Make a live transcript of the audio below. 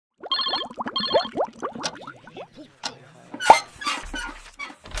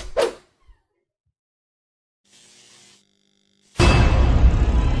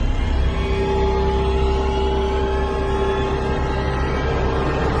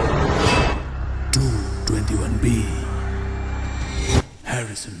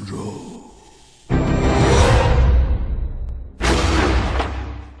Harrison Row.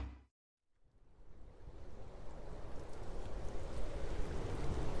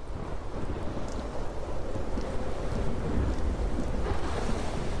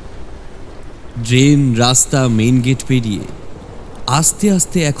 Drain, রাস্তা, main gate পেরিয়ে আস্তে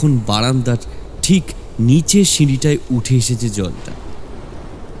আস্তে এখন বারান্দার ঠিক নিচের সিঁড়িটায় উঠে এসেছে জলটা।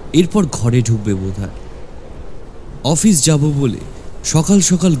 এরপর ঘরে ঢুকবে বোধহয়। অফিস যাব বলে সকাল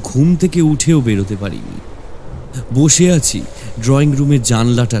সকাল ঘুম থেকে উঠেও বেরোতে পারিনি। বসে আছি ড্রয়িং রুমের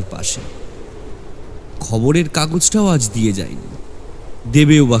জানলাটার পাশে। খবরের কাগজটাও আজ দিয়ে যায়নি,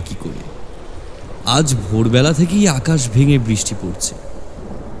 দেবেও বা কি করে। আজ ভোরবেলা থেকেই আকাশ ভেঙে বৃষ্টি পড়ছে।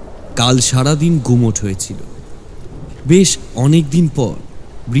 কাল সারাদিন গুমোট হয়েছিল। বেশ অনেক দিন পর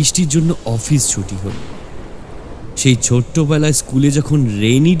বৃষ্টির জন্য অফিস ছুটি হল। সেই ছোট্টবেলায় স্কুলে যখন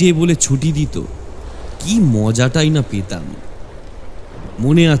রেইনি ডে বলে ছুটি দিত, কি মজাটাই না পেতাম।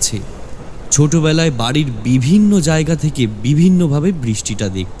 মনে আছে ছোটবেলায় বাড়ির বিভিন্ন জায়গা থেকে বিভিন্নভাবে বৃষ্টিটা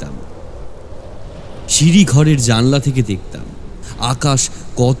দেখতাম। সিঁড়ি ঘরের জানলা থেকে দেখতাম আকাশ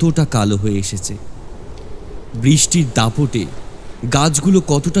কতটা কালো হয়ে এসেছে, বৃষ্টির দাপটে গাছগুলো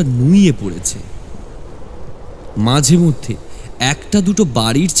কতটা নুইয়ে পড়েছে। মাঝে মধ্যে একটা দুটো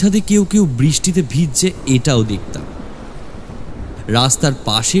বাড়ির ছাদে কেউ কেউ বৃষ্টিতে ভিজছে, এটাও দেখতাম। রাস্তার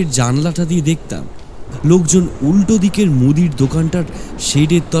পাশের জানলাটা দিয়ে দেখতাম লোকজন উল্টো দিকের মুদির দোকানটার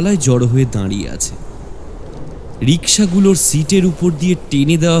শেডের তলায় জড়ো হয়ে দাঁড়িয়ে আছে। রিক্সাগুলোর সিটের উপর দিয়ে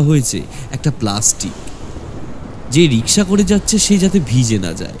টেনে দেওয়া হয়েছে একটা প্লাস্টিক, যে রিক্সা করে যাচ্ছে সে যাতে ভিজে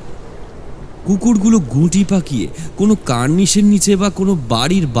না যায়। কুকুরগুলো গুঁটি পাকিয়ে কোনো কার্নিশের নিচে বা কোনো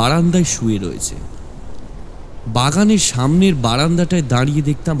বাড়ির বারান্দায় শুয়ে রয়েছে। বাগানের সামনের বারান্দাটায় দাঁড়িয়ে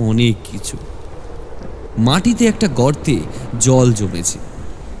দেখতাম অনেক কিছু। মাটিতে একটা গর্তে জল জমেছে,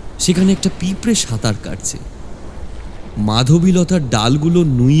 সেখানে একটা পিঁপড়ে সাঁতার কাটছে। মাধবীলতার ডালগুলো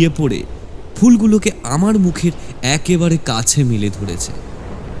নুইয়ে পড়ে ফুলগুলোকে আমার মুখের একেবারে কাছে মেলে ধরেছে।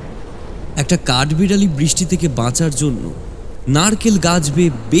 একটা কাঠবিড়ালি বৃষ্টি থেকে বাঁচার জন্য নারকেল গাছ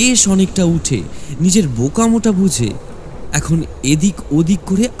বেয়ে বেশ অনেকটা উঠে নিজের বোকামোটা বুঝে এখন এদিক ওদিক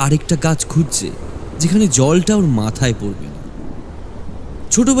করে আরেকটা গাছ খুঁজছে যেখানে জলটা ওর মাথায় পড়বে না।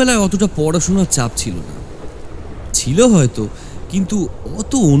 ছোটবেলায় অতটা পড়াশোনার চাপ ছিল না, ছিল হয়তো, কিন্তু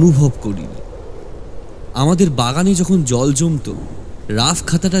অত অনুভব করিনি। আমাদের বাগানে যখন জল জমত, রাফ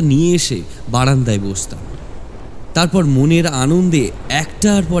খাতাটা নিয়ে এসে বারান্দায় বসতাম। তারপর মনের আনন্দে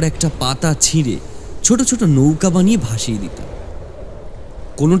একটার পর একটা পাতা ছিঁড়ে ছোট ছোট নৌকা বানিয়ে ভাসিয়ে দিতাম।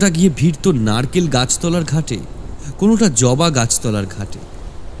 কোনোটা গিয়ে ভিড়ত নারকেল গাছতলার ঘাটে, কোনোটা জবা গাছতলার ঘাটে,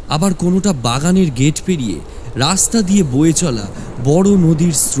 আবার কোনোটা বাগানের গেট পেরিয়ে রাস্তা দিয়ে বয়ে চলা বড়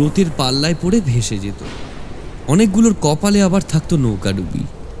নদীর স্রোতের পাল্লায় পড়ে ভেসে যেত। অনেকগুলোর কপালে আবার থাকতো নৌকাডুবি।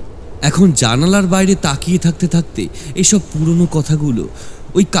 এখন জানালার বাইরে তাকিয়ে থাকতে থাকতে এসব পুরনো কথাগুলো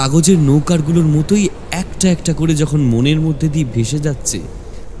ওই কাগজের নৌকারগুলোর মতোই একটা একটা করে যখন মনের মধ্যে দিয়ে ভেসে যাচ্ছে,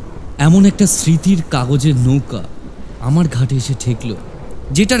 এমন একটা স্মৃতির কাগজের নৌকা আমার ঘাটে এসে ঠেকল,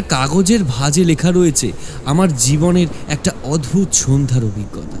 যেটার কাগজের ভাঁজে লেখা রয়েছে আমার জীবনের একটা অদ্ভুত সন্ধ্যার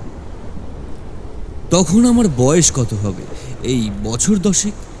অভিজ্ঞতা। তখন আমার বয়স কত হবে, এই বছর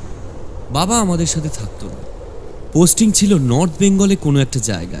 10। বাবা আমাদের সাথে থাকতো না, পোস্টিং ছিল নর্থ বেঙ্গলে কোনো একটা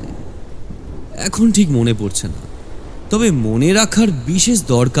জায়গায়। এখন ঠিক মনে পড়ছে না, তবে মনে রাখার বিশেষ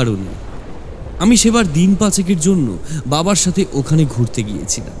দরকারও নেই। আমি সেবার দিন 5 জন্য বাবার সাথে ওখানে ঘুরতে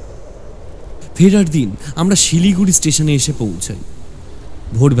গিয়েছিলাম। ফেরার দিন আমরা শিলিগুড়ি স্টেশনে এসে পৌঁছাই।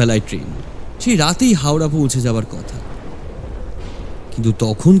 ভোরবেলায় ট্রেন, সেই রাতেই হাওড়া পৌঁছে যাওয়ার কথা, কিন্তু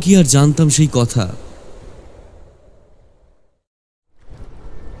তখন কি আর জানতাম সেই কথা।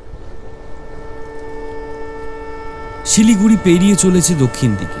 শিলিগুড়ি পেরিয়ে চলেছে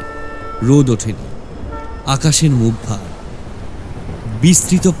দক্ষিণ দিকে, রোদ ওঠেনি, আকাশের মুখ ভার।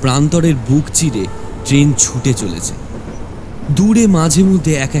 বিস্তৃত প্রান্তরের বুক চিরে ট্রেন ছুটে চলেছে। দূরে মাঝে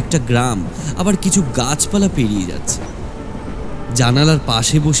মধ্যে এক একটা গ্রাম, আবার কিছু গাছপালা পেরিয়ে যাচ্ছে। জানালার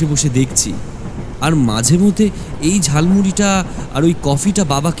পাশে বসে বসে দেখছি, আর মাঝে মধ্যে এই ঝালমুড়িটা আর ওই কফিটা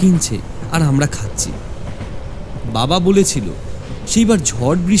বাবা কিনছে আর আমরা খাচ্ছি। বাবা বলেছিল সেইবার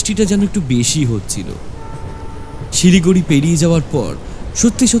ঝড় বৃষ্টিটা যেন একটু বেশি হচ্ছিল। শিলিগুড়ি পেরিয়ে যাওয়ার পর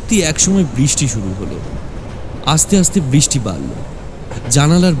সত্যি সত্যি একসময় বৃষ্টি শুরু হলো। আস্তে আস্তে বৃষ্টি বাড়ল,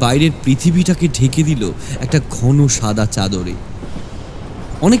 জানালার বাইরের পৃথিবীটাকে ঢেকে দিল একটা ঘন সাদা চাদরে।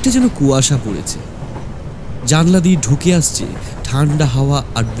 অনেকটা যেন কুয়াশা পড়েছে। জানলা দিয়ে ঢুকে আসছে ঠান্ডা হাওয়া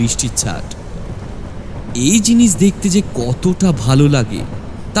আর বৃষ্টির ছাট। এই জিনিস দেখতে যে কতটা ভালো লাগে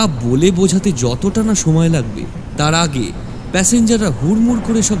তা বলে বোঝাতে যতটা না সময় লাগবে, তার আগে প্যাসেঞ্জাররা হুড়মুড়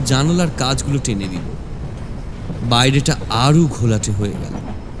করে সব জানালার কাজগুলো টেনে দিল। বাইরেটা আরও ঘোলাটে হয়ে গেল।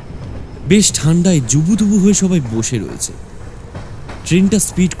 বেশ ঠান্ডায় জুবুদুবু হয়ে সবাই বসে রয়েছে। ট্রেনটা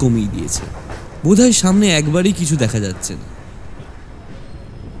স্পিড কমিয়ে দিয়েছে। বোধহয় সামনে একবারই কিছু দেখা যাচ্ছে না।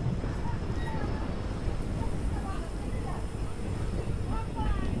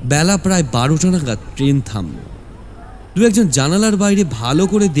 বেলা প্রায় 12টা নাগাদ ট্রেন থামল। দু একজন জানালার বাইরে ভালো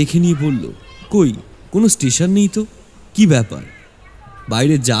করে দেখে নিয়ে বলল, কই কোনো স্টেশন নেই তো, কি ব্যাপার?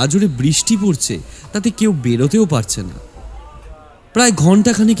 বাইরে যা জোরে বৃষ্টি পড়ছে তাতে কেউ বেরোতেও পারছে না। প্রায়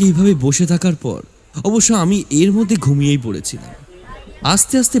ঘন্টাখানেক এইভাবে বসে থাকার পর অবশ্য আমি এর মধ্যে ঘুমিয়েই পড়েছিলাম।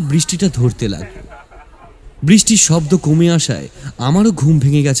 আস্তে আস্তে বৃষ্টিটা ধরতে লাগলো। বৃষ্টির শব্দ কমে আসায় আমারও ঘুম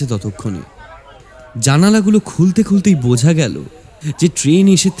ভেঙে গেছে ততক্ষণে। জানালাগুলো খুলতে খুলতেই বোঝা গেল যে ট্রেন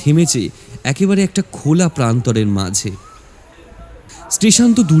এসে থেমেছে একেবারে একটা খোলা প্রান্তরের মাঝে। স্টেশন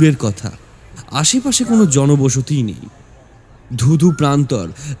তো দূরের কথা, আশেপাশে কোনো জনবসতিই নেই। ধুধু প্রান্তর,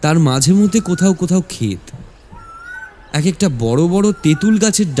 তার মাঝে মধ্যে কোথাও কোথাও ক্ষেত। এক একটা বড় বড় তেঁতুল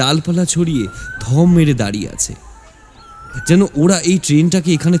গাছের ডালপালা ছড়িয়ে থম মেরে দাঁড়িয়ে আছে, যেন ওরা এই ট্রেনটাকে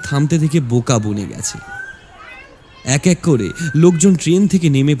এখানে থামতে থেকে বোকা বনে গেছে। এক এক করে লোকজন ট্রেন থেকে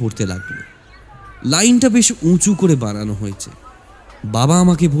নেমে পড়তে লাগলো। লাইনটা বেশ উঁচু করে বানানো হয়েছে। বাবা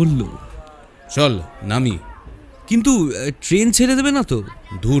আমাকে বলল, চল নামি। কিন্তু ট্রেন ছেড়ে দেবে না তো?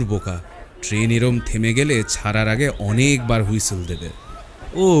 দূর বোকা, ট্রেন এরম থেমে গেলে ছাড়ার আগে অনেকবার হুইসেল দেবে।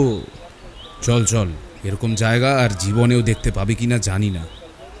 ও চল চল, এরকম জায়গা আর জীবনেও দেখতে পাবি কিনা জানি না।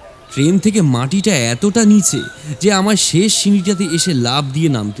 ট্রেন থেকে মাটিটা এতটা নিচে যে আমার শেষ সিঁড়িটাতে এসে লাফ দিয়ে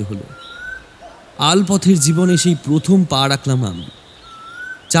নামতে হলো। আলপথের জীবনে সেই প্রথম পা রাখলাম আমি।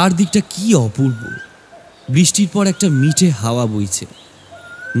 চারদিকটা কি অপূর্ব। বৃষ্টির পর একটা মিঠে হাওয়া বইছে,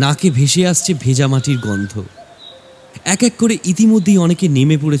 নাকে ভেসে আসছে ভেজা মাটির গন্ধ। এক এক করে ইতিমধ্যেই অনেকে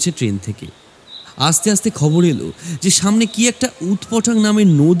নেমে পড়েছে ট্রেন থেকে। আস্তে আস্তে খবর এলো যে সামনে কি একটা উৎপটাং নামের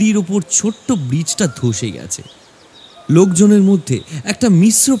নদীর ওপর ছোট্ট ব্রিজটা ধসে গেছে। লোকজনের মধ্যে একটা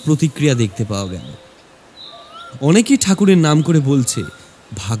মিশ্র প্রতিক্রিয়া দেখতে পাওয়া গেল। অনেকেই ঠাকুরের নাম করে বলছে,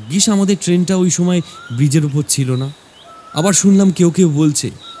 ভাগ্যিস আমাদের ট্রেনটা ওই সময় ব্রিজের উপর ছিল না। আবার শুনলাম কেউ কেউ বলছে,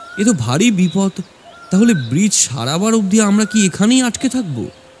 এ তো ভারী বিপদ, তাহলে ব্রিজ সারাবার অবধি আমরা কি এখানেই আটকে থাকব?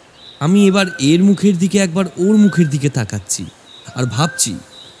 আমি এবার এর মুখের দিকে একবার ওর মুখের দিকে তাকাচ্ছি আর ভাবছি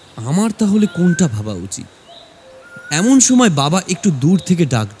আমার তাহলে কোনটা ভাবা উচিত। এমন সময় বাবা একটু দূর থেকে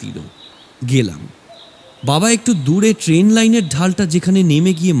ডাক দিল। গেলাম। বাবা একটু দূরে ট্রেন লাইনের ঢালটা যেখানে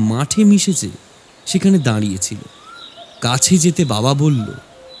নেমে গিয়ে মাঠে মিশেছে সেখানে দাঁড়িয়েছিল। কাছে যেতে বাবা বলল,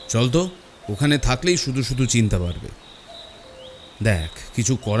 চল তো, ওখানে থাকলেই শুধু শুধু চিন্তা পারবে। দেখ,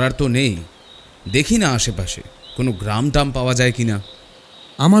 কিছু করার তো নেই, দেখি না আশেপাশে কোনো গ্রাম টাম পাওয়া যায় কিনা।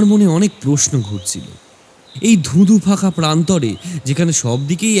 আমার মনে অনেক প্রশ্ন ঘুরছিল। এই ধুধু ফাঁকা প্রান্তরে যেখানে সব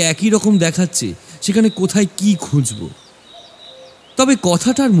দিকেই একই রকম দেখাচ্ছে, সেখানে কোথায় কি খুঁজব? তবে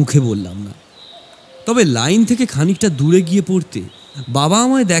কথাটার মুখে বললাম না। তবে লাইন থেকে খানিকটা দূরে গিয়ে পড়তে বাবা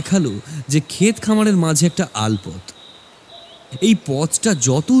আমায় দেখালো যে ক্ষেত খামারের মাঝে একটা আলপথ। এই পথটা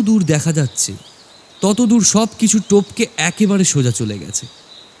যত দূর দেখা যাচ্ছে তত দূর সব কিছু টপকে একেবারে সোজা চলে গেছে।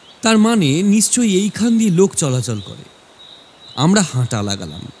 তার মানে নিশ্চয়ই এইখান দিয়ে লোক চলাচল করে। আমরা হাঁটা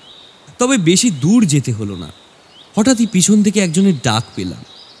লাগালাম, তবে বেশি দূর যেতে হলো না। হঠাৎই পিছন থেকে একজনের ডাক পেলাম।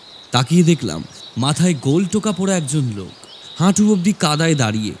 তাকিয়ে দেখলাম মাথায় গোল টোকা পড়া একজন লোক, হাঁটু অবধি কাদায়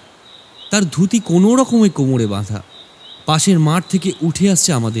দাঁড়িয়ে। তার ধুতি কোনো রকমে কোমরে বাঁধা। পাশের মাঠ থেকে উঠে আসছে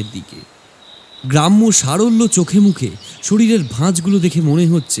আমাদের দিকে। গ্রাম্য সারল্য চোখে মুখে, শরীরের ভাঁজগুলো দেখে মনে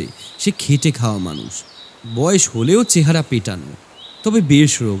হচ্ছে সে খেটে খাওয়া মানুষ। বয়স হলেও চেহারা পেটানো, তবে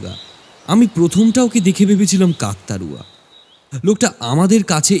বেশ রোগা। আমি প্রথমটা ওকে দেখে ভেবেছিলাম কাকতারুয়া। লোকটা আমাদের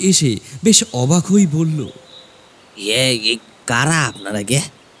কাছে এসে বেশ অবাক হয়েই বলল, কারা আপনারা গে?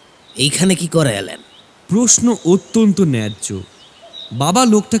 এইখানে কি করে এলেন? প্রশ্ন অত্যন্ত ন্যায্য। বাবা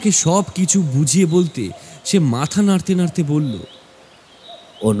লোকটাকে সব কিছু বুঝিয়ে বলতে সে মাথা নাড়তে নাড়তে বলল,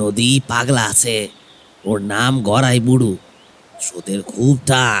 ও নদী পাগলা আছে, ওর নাম গড়াই বুড়ু, স্রোতের খুব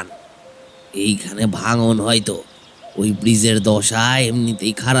টান। এইখানে ভাঙন হয়তো, ওই ব্রিজের দশা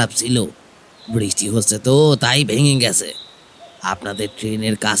এমনিতেই খারাপ ছিল, বৃষ্টি হচ্ছে তো তাই ভেঙে গেছে। আপনাদের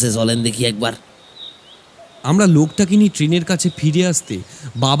ট্রেনের কাছে চলেন দেখি একবার। আমরা লোকটাকে নিয়ে ট্রেনের কাছে ফিরে আসতে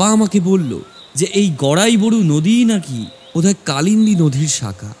বাবা আমাকে বলল যে এই গড়াই বড়ু নদী নাকি বোধহয় কালিন্দী নদীর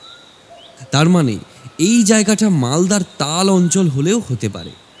শাখা। তার মানে এই জায়গাটা মালদার তাল অঞ্চল হলেও হতে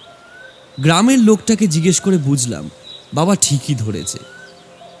পারে। গ্রামের লোকটাকে জিজ্ঞেস করে বুঝলাম বাবা ঠিকই ধরেছে।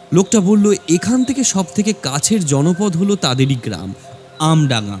 লোকটা বলল এখান থেকে সব থেকে কাছের জনপদ হলো তাদেরই গ্রাম,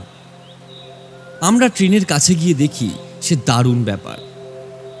 আমডাঙ্গা। আমরা ট্রেনের কাছে গিয়ে দেখি সে দারুণ ব্যাপার।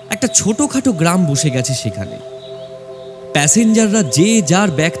 একটা ছোটোখাটো গ্রাম বসে গেছে সেখানে। প্যাসেঞ্জাররা যে যার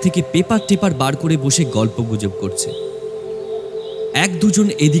ব্যাগ থেকে পেপার টেপার বার করে বসে গল্প গুজব করছে। এক দুজন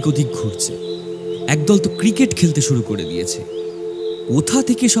এদিক ওদিক ঘুরছে। একদল তো ক্রিকেট খেলতে শুরু করে দিয়েছে। কোথা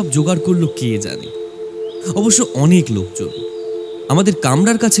থেকে সব জোগাড় করলো কে জানে। অবশ্য অনেক লোকজন। আমাদের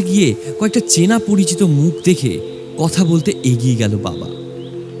কামরার কাছে গিয়ে কয়েকটা চেনা পরিচিত মুখ দেখে কথা বলতে এগিয়ে গেল বাবা।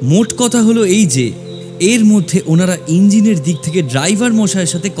 মোট কথা হলো এই যে এর মধ্যে ওনারা ইঞ্জিনের দিক থেকে ড্রাইভার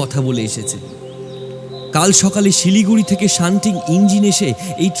মশাইয়ের সাথে কথা বলে এসেছে। কাল সকালে শিলিগুড়ি থেকে শান্তিং ইঞ্জিন এসে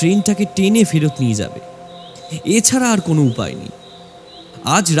এই ট্রেনটাকে টেনে ফেরত নিয়ে যাবে, এছাড়া আর কোনো উপায় নেই।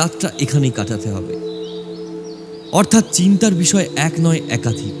 আজ রাতটা এখানেই কাটাতে হবে। অর্থাৎ চিন্তার বিষয় এক নয়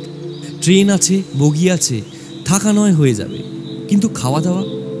একাধিক। ট্রেন আছে, বগি আছে, থাকা নয় হয়ে যাবে, কিন্তু খাওয়া দাওয়া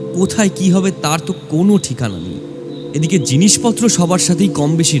কোথায় কি হবে তার তো কোনো ঠিকানা নেই। এদিকে জিনিসপত্র সবার সাথেই কম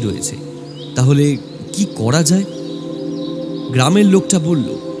বেশি রয়েছে। তাহলে কি করা যায়? গ্রামের লোকটা বলল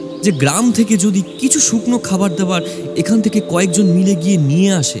যে গ্রাম থেকে যদি কিছু শুকনো খাবার দাবার এখান থেকে কয়েকজন মিলে গিয়ে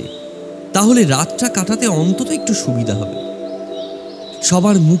নিয়ে আসে তাহলে রাতটা কাটাতে অন্তত একটু সুবিধা হবে।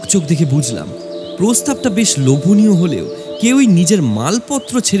 সবার মুখ চোখ দেখে বুঝলাম প্রস্তাবটা বেশ লোভনীয় হলেও কেউই নিজের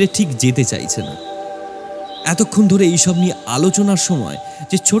মালপত্র ছেড়ে ঠিক যেতে চাইছে না। এতক্ষণ ধরে এইসব নিয়ে আলোচনার সময়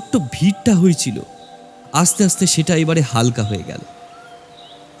যে ছোট্ট ভিড়টা হয়েছিল, আস্তে আস্তে সেটা এবারে হালকা হয়ে গেল।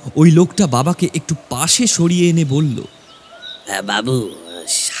 ওই লোকটা বাবাকে একটু পাশে সরিয়ে এনে বলল, বাবু,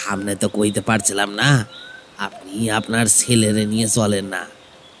 সামনে তো কইতে পারছিলাম না, আপনি আপনার ছেলেরে নিয়ে চলেন না,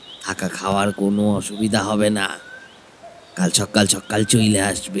 থাকা খাওয়ার কোনো অসুবিধা হবে না। কাল সকাল চলে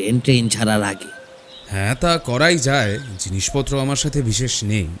আসবেন ট্রেন ছাড়ার আগে। হ্যাঁ, তা করাই যায়, জিনিসপত্র আমার সাথে বিশেষ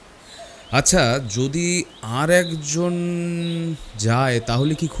নেই। আচ্ছা, যদি আর একজন যায়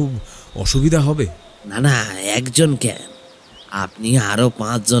তাহলে কি খুব অসুবিধা হবে? না, একজন কেন, আপনি আরো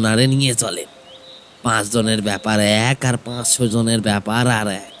 5 জন আরে নিয়ে চলেন। 5 জনের ব্যাপার এক, আর 500 জনের ব্যাপার আর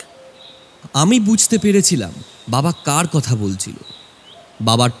এক। আমি বুঝতে পেরেছিলাম বাবা কার কথা বলছিল।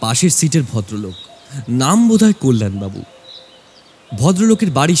 বাবার পাশের সিটের ভদ্রলোক, নাম বোধহয় কল্যাণবাবু।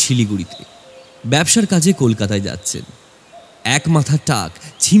 ভদ্রলোকের বাড়ি শিলিগুড়িতে, ব্যবসার কাজে কলকাতায় যাচ্ছেন। এক মাথার টাক,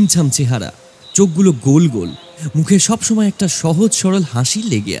 ছিমছাম চেহারা, চোখগুলো গোল গোল, মুখে সবসময় একটা সহজ সরল হাসি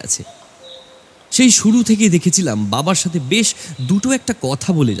লেগে আছে। সেই শুরু থেকে দেখেছিলাম বাবার সাথে বেশ দুটো একটা কথা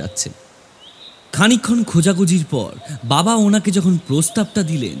বলে যাচ্ছে। খানিকক্ষণ খোঁজাখুঁজির পর বাবা ওনাকে যখন প্রস্তাবটা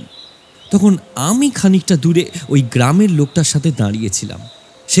দিলেন তখন আমি খানিকটা দূরে ওই গ্রামের লোকটার সাথে দাঁড়িয়েছিলাম।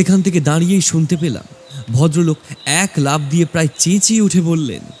 সেখান থেকে দাঁড়িয়েই শুনতে পেলাম ভদ্রলোক এক লাফ দিয়ে প্রায় চেঁচিয়ে উঠে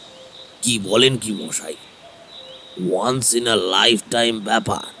বললেন, কি বলেন কি মশাই, once in a life time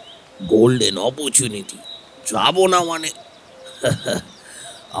ব্যাপার, গোল্ডেন অপরচুনিটি, যাবো না মানে?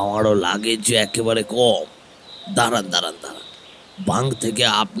 আমারও লাগেজ যে একেবারে কম। দাঁড়ান, বাং থেকে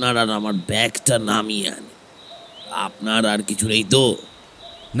আপনার আর আমার ব্যাগটা নামিয়ে আনি। আপনার আর কিছু নেই তো?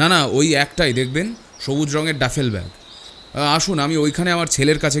 না, ওই একটাই দেখবেন, সবুজ রঙের ডাফেল ব্যাগ। আসুন, আমি ওইখানে আমার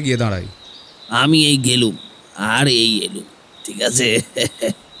ছেলের কাছে গিয়ে দাঁড়াই। আমি এই গেলুম আর এই এলুম, ঠিক আছে?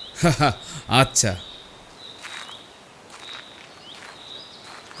 আচ্ছা।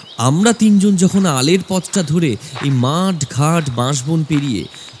 আমরা তিনজন যখন আলের পথটা ধরে এই মাঠ ঘাট বাঁশবন পেরিয়ে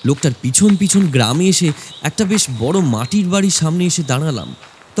লোকটার পিছন পিছন গ্রামে এসে একটা বেশ বড় মাটির বাড়ির সামনে এসে দাঁড়ালাম,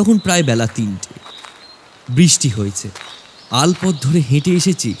 তখন প্রায় বেলা 3টে। বৃষ্টি হয়েছে। আলপথ ধরে হেঁটে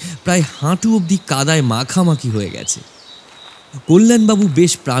এসেছি, প্রায় হাঁটু অবধি কাদায় মাখামাখি হয়ে গেছে। কল্যাণবাবু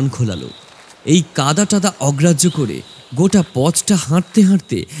বেশ প্রাণ খোলালো। এই কাদা টাদা অগ্রাহ্য করে গোটা পথটা হাঁটতে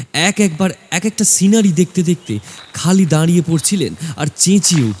হাঁটতে একবার এক একটা সিনারি দেখতে দেখতে খালি দাঁড়িয়ে পড়ছিলেন আর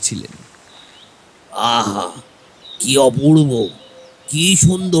চেঁচিয়ে উঠছিলেন, আহা, কি অপূর্ব, কি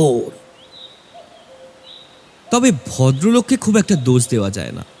সুন্দর। তবে ভদ্রলোককে খুব একটা দোষ দেওয়া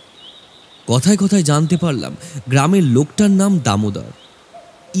যায় না। কথায় কথায় জানতে পারলাম গ্রামের লোকটার নাম দামোদর।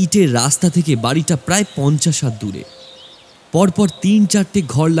 ইটের রাস্তা থেকে বাড়িটা প্রায় 50 হাত দূরে। পরপর 3-4টে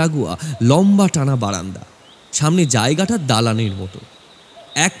ঘর লাগোয়া লম্বা টানা বারান্দা, সামনে জায়গাটা দালানের মতো।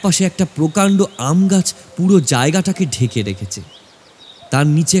 এক পাশে একটা প্রকাণ্ড আম গাছ পুরো জায়গাটাকে ঢেকে রেখেছে। তার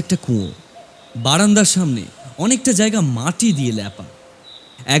নিচে একটা কুয়ো। বারান্দার সামনে অনেকটা জায়গা মাটি দিয়ে লেপা।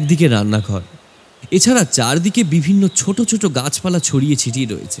 একদিকে রান্নাঘর, এছাড়া চারদিকে বিভিন্ন ছোট ছোট গাছপালা ছড়িয়ে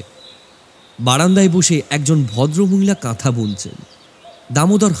ছিটিয়ে রয়েছে। বারান্দায় বসে একজন ভদ্রমহিলা কাঁথা বুনছেন।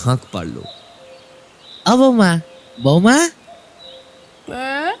 দামোদর হাঁক পারল, বৌমা।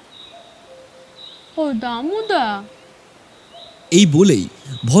 ও দামোদা। এই বলেই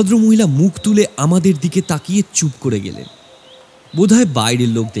ভদ্রমহিলা মুখ তুলে আমাদের দিকে তাকিয়ে চুপ করে গেলেন, বোধহয়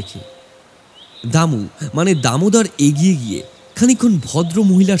বাইরের লোক দেখে। দামোদর এগিয়ে গিয়ে খানিকক্ষণ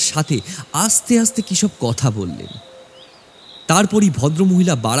ভদ্রমহিলার সাথে আস্তে আস্তে কিসব কথা বললেন। তারপরই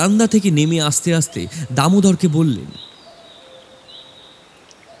ভদ্রমহিলা বারান্দা থেকে নেমে আস্তে আস্তে দামোদরকে বললেন,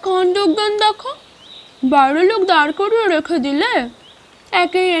 খণ্ডজ্ঞান দেখো, বাইরের লোক দাঁড় করিয়ে রেখে দিলে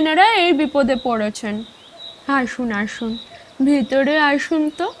একেই এনারা এই বিপদে পড়েছেন। আসুন, ভিতরে আসুন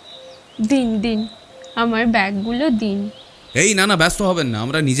তো। দিন আমার ব্যাগগুলো দিন। এই না, ব্যস্ত হবেন না,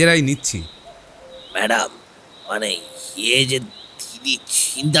 আমরা নিজেরাই নিচ্ছি। ম্যাডাম, মানে যে দিদি,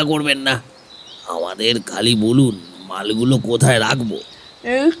 চিন্তা করবেন না, আমাদের খালি বলুন মালগুলো কোথায় রাখবো।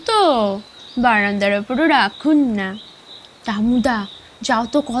 এই তো বারান্দার উপরে রাখুন না। দামুদা, যাও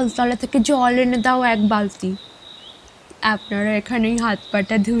তো কলতলা থেকে জল এনে দাও 1 বালতি। আপনারা এখানেই হাত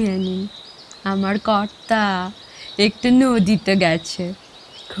পাটা ধুয়ে নিন। আমার কর্তা একটু নদীতে গেছে,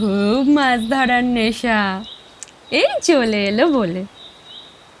 খুব মাছ ধরার নেশা, এই চলে এলো বলে।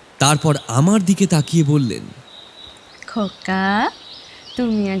 তারপর আমার দিকে তাকিয়ে বললেন, খোকা,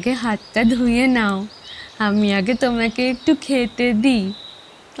 তুমি আগে হাতটা ধুয়ে নাও, আমি আগে তোমাকে একটু খেতে দিই।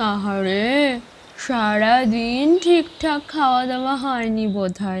 আহারে, সারাদিন ঠিকঠাক খাওয়া দাওয়া হয়নি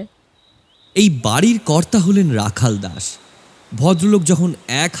বোধহয়। এই বাড়ির কর্তা হলেন রাখাল দাস। ভদ্রলোক যখন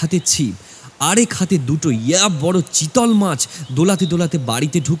এক হাতে ছিপ আরেক হাতে 2টো বড় চিতল মাছ দোলাতে দোলাতে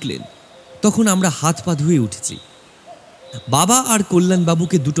বাড়িতে ঢুকলেন, তখন আমরা হাত পা ধুয়ে উঠেছি। বাবা আর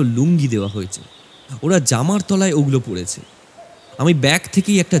কল্যাণবাবুকে 2টো লুঙ্গি দেওয়া হয়েছে, ওরা জামার তলায় ওগুলো পরেছে। আমি ব্যাগ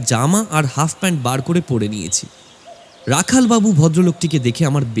থেকেই একটা জামা আর হাফ প্যান্ট বার করে পরে নিয়েছি। রাখালবাবু ভদ্রলোকটিকে দেখে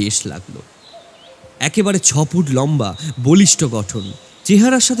আমার বেশ লাগলো। একেবারে 6 ফুট লম্বা, বলিষ্ঠ গঠন,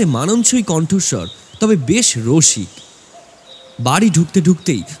 চেহারার সাথে মানানসই কণ্ঠস্বর, তবে বেশ রসিক। বাড়ি ঢুকতে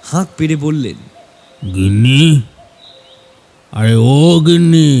ঢুকতেই হাঁক পেড়ে বললেন, গিন্নি, আরে ও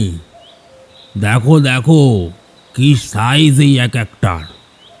গিন্নি, দেখো দেখো কি সাইজ এই এক একটার।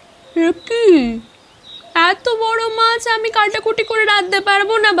 কি এত বড় মাছ আমি কাটাকুটি করে রাঁধতে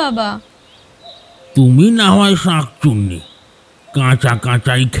পারবো না বাবা। তুমি না হয় শাঁকচুন্নি, কাঁচা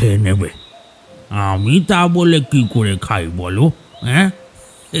কাঁচাই খেয়ে নেবে, আমি তা বলে কি করে খাই বলো? হ্যাঁ,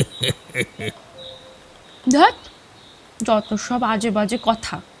 ধ্যাৎ, যত সব আজে বাজে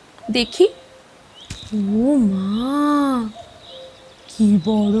কথা। দেখি, ও মা, কি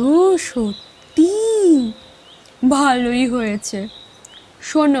বড়, সত্যি ভালোই হয়েছে।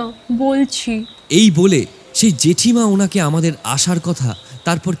 শোনো বলছি। এই বলে সেই জেঠিমা ওনাকে আমাদের আসার কথা,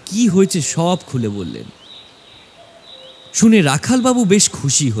 তারপর কি হয়েছে সব খুলে বললেন। শুনে রাখালবাবু বেশ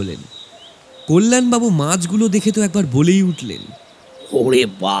খুশি হলেন। কল্যাণবাবু মাছগুলো দেখে তো একবার বলেই উঠলেন, ওরে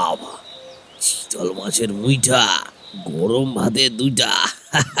বাবা, চিতল মাছের মুইঠা, গরম ভাতে 2টা।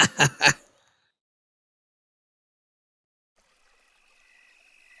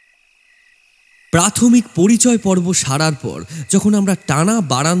 প্রাথমিক পরিচয় পর্ব সারার পর যখন আমরা টানা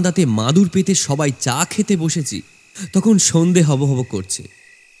বারান্দাতে মাদুর পেতে সবাই চা খেতে বসেছি, তখন সন্ধে হব হব করছে।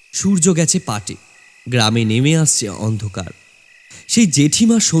 সূর্য গেছে পাটে, গ্রামে নেমে আসছে অন্ধকার। সেই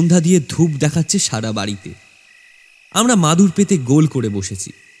জেঠিমা সন্ধ্যা দিয়ে ধূপ দেখাচ্ছে সারা বাড়িতে। আমরা মাদুর পেতে গোল করে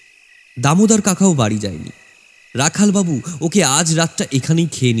বসেছি। দামোদর কাকাও বাড়ি যায়নি। রাখালবাবু ওকে আজ রাতটা এখানেই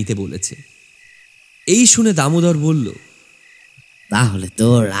খেয়ে নিতে বলেছে। এই শুনে দামোদর বলল, তাহলে তো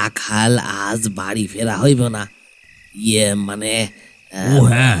রাখাল আজ বাড়ি ফেরা হইব না। মানে ও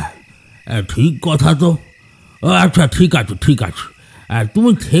হ্যাঁ, ঠিক কথা তো। আচ্ছা ঠিক আছে ঠিক আছে,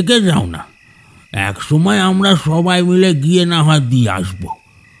 তুমি থেকে যাও না, এক সময় আমরা সবাই মিলে গিয়ে না হয় দিয়ে আসবো,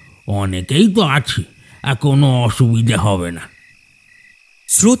 অনেকেই তো আছি, কোনো অসুবিধে হবে না।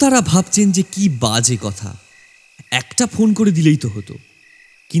 শ্রোতারা ভাবছেন যে কি বাজে কথা, একটা ফোন করে দিলেই তো হতো।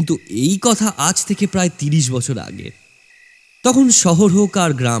 কিন্তু এই কথা আজ থেকে প্রায় 30 বছর আগে। তখন শহর হোক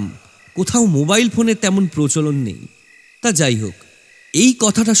আর গ্রাম, কোথাও মোবাইল ফোনের তেমন প্রচলন নেই। তা যাই হোক, এই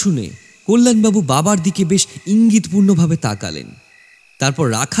কথাটা শুনে কল্যাণবাবু বাবার দিকে বেশ ইঙ্গিতপূর্ণভাবে তাকালেন। তারপর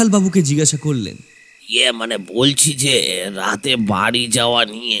রাখালবাবুকে জিজ্ঞাসা করলেন, মানে বলছি যে রাতে বাড়ি যাওয়া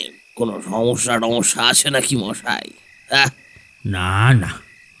নিয়ে কোনো সমস্যা আছে নাকি মশাই? না না,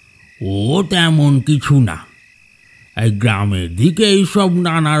 ও তেমন কিছু না। এই গ্রামের দিকে এইসব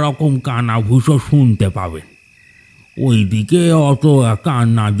নানা রকম কানাভূষো শুনতে পাবেন, ওই দিকে অত কান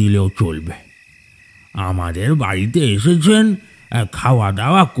না দিলেও চলবে। আমাদের বাড়িতে এসেছেন, খাওয়া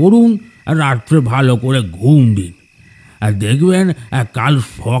দাওয়া করুন, রাত্রে ভালো করে ঘুম দিন, আর দেখবেন কাল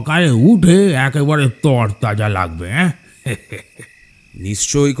সকালে উঠে একেবারে তরতাজা লাগবে।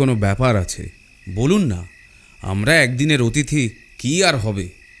 নিশ্চয়ই কোনো ব্যাপার আছে, বলুন না, আমরা একদিনের অতিথি, কি আর হবে।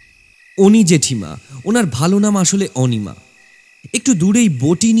 অনি জেঠিমা, ওনার ভালো নাম আসলে অনিমা, একটু দূরেই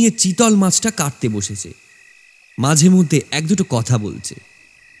বটি নিয়ে চিতল মাছটা কাটতে বসেছে। মাঝে মধ্যে 1-2টো কথা বলছে।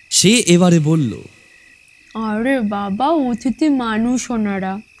 সে এবারে বলল, আরে বাবা, অতিথি মানুষ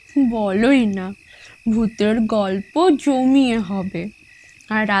ওনারা, বলোই না, ভূতের গল্প জমিয়ে হবে,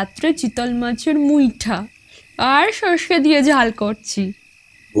 আর রাত্রে চিতল মাছের মুইঠা আর সর্ষে দিয়ে ঝাল করছি।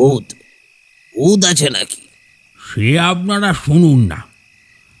 ভূত ভূত আছে নাকি? সে আপনারা শুনুন না,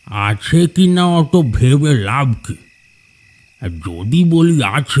 আছে কি না অত ভেবে লাভ কি? যদি বলি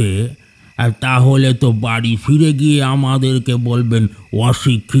আছে, তাহলে তো বাড়ি ফিরে গিয়ে আমাদেরকে বলবেন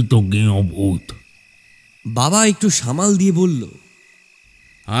অশিক্ষিত গেঁয়ো ভূত। বাবা একটু সামাল দিয়ে বলল,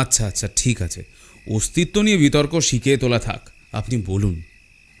 আচ্ছা আচ্ছা ঠিক আছে, অস্তিত্ব নিয়ে বিতর্ক শিখিয়ে তোলা থাক, আপনি বলুন।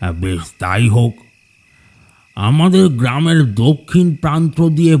 বেশ, তাই হোক। আমাদের গ্রামের দক্ষিণ প্রান্ত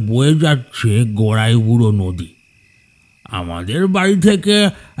দিয়ে বয়ে যাচ্ছে গড়াই বুড়ো নদী। আমাদের বাড়ি থেকে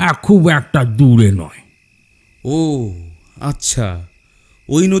খুব একটা দূরে নয়। ও আচ্ছা,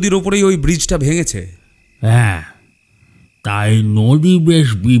 ওই নদীর ওপরেই ওই ব্রিজটা ভেঙেছে? হ্যাঁ, তাই নদী বেশ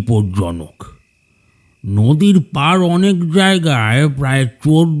বিপজ্জনক। নদীর পার অনেক জায়গায় প্রায়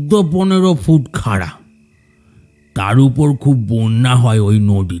 14-15 ফুট খাড়া। তার উপর খুব বন্যা হয় ওই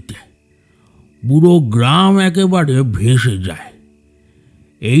নদীতে, পুরো গ্রাম একেবারে ভেসে যায়।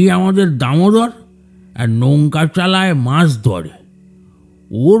 এই আমাদের দামোদর আর নৌকা চালায়, মাছ ধরে।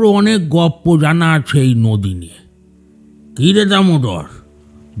 ওর অনেক গপ্প জানা আছে এই নদী নিয়ে। কী রে দামোদর,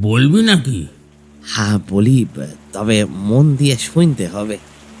 বলবি নাকি? হ্যাঁ বলি, তবে মন দিয়ে শুনতে হবে।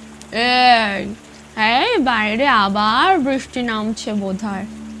 এই বাইরে আবার বৃষ্টি নামছে বোধহয়,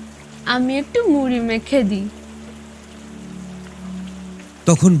 আমি একটু মুড়ি মেখে দিই।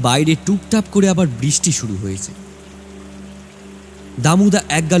 তখন বাইরে টুপটাপ করে আবার বৃষ্টি শুরু হয়েছে। দামুদা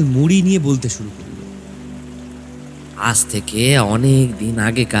একগাল মুড়ি নিয়ে বলতে শুরু করল। আজ থেকে অনেক দিন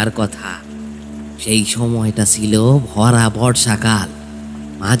আগেকার কথা। সেই সময়টা ছিল ভরা বর্ষাকাল।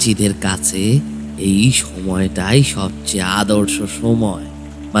 মাঝিদের কাছে এই সময়টাই সবচেয়ে আদর্শ সময়,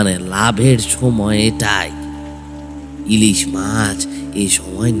 মানে লাভের সময় এটাই। ইলিশ মাছ এই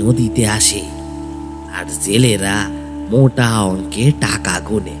সময় নদীতে আসে, আর জেলেরা মোটা অঙ্কে টাকা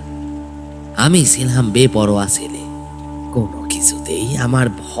গোনে। আমি ছিলাম বেপরোয়া ছেলে, কোনো কিছুতেই আমার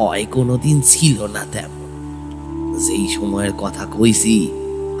ভয় কোনোদিন ছিল না তেমন। যেই সময়ের কথা কইছি,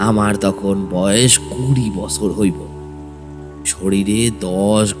 আমার তখন বয়স 20 বছর হইব। শরীরে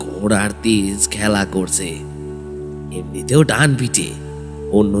 10 ঘোড়ার তেজ খেলা করছে, এমনিতেও ডান পিঠে।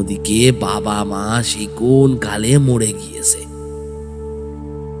 অন্যদিকে বাবা মা সেই কোন কালে মরে গিয়েছে।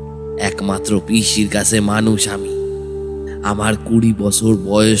 একমাত্র পিসির কাছে মানুষ আমি। আমার 20 বছর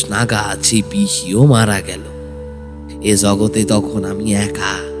বয়স নাগাদ সেই পিসিও মারা গেল। এ জগতে তখন আমি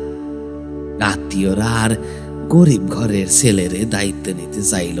একা। আত্মীয়রা আর গরিব ঘরের ছেলেরে দায়িত্ব নিতে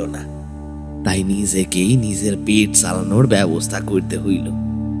চাইল না, তাই নিজেকেই নিজের পেট চালানোর ব্যবস্থা করতে হইল।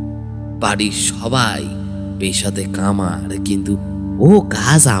 বাড়ির সবাই পেশাতে কামার, কিন্তু ও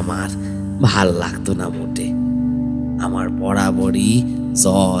কাজ আমার ভাল লাগতো না মোটে। আমার বরাবরই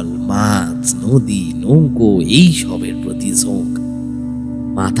জল, মাছ, নদী, নৌকো এই সবের প্রতি ঝোঁক।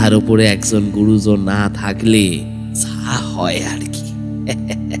 মাথার উপরে একজন গুরুজন না থাকলে যা হয় আর কি।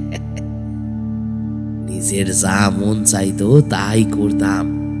 নিজের যা মন চাইতো তাই করতাম।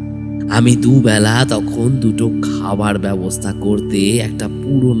 আমি দুবেলা তখন দুটো খাবার ব্যবস্থা করতে একটা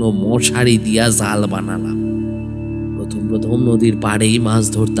পুরনো মশারি দিয়া জাল বানালাম। প্রথম নদীর পাড়েই মাছ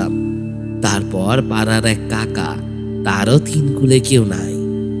ধরতাম। তারপর পাড়ার এক কাকা, তারও 3 কুলে কেউ নাই,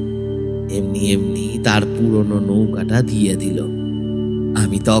 এমনি তার পুরনো নৌকাটা দিয়ে দিল।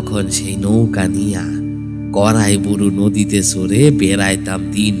 আমি তখন সেই নৌকা নিয়া গড়াই বুড়ো নদীতে চড়ে বেড়াইতাম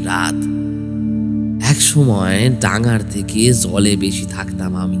দিন রাত। এক সময় ডাঙার থেকে জলে বেশি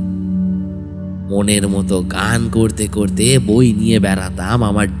থাকতাম আমি। মনের মতো গান করতে করতে বই নিয়ে বেড়াতাম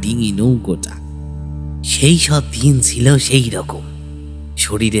আমার ডিঙি নৌকোটা। সেই সব দিন ছিল সেই রকম।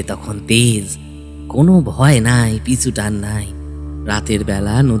 শরীরে তখন তেজ, কোনো ভয় নাই, পিছু টান নাই। রাতের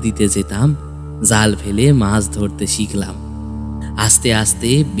বেলা নদীতে যেতাম, জাল ফেলে মাছ ধরতে শিখলাম। আস্তে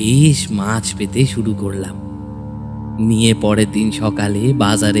আস্তে বেশ মাছ পেতে শুরু করলাম। নিয়ে পরের দিন সকালে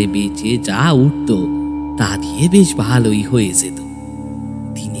বাজারে বেচে যা উঠত তা দিয়ে বেশ ভালোই হয়ে যেত।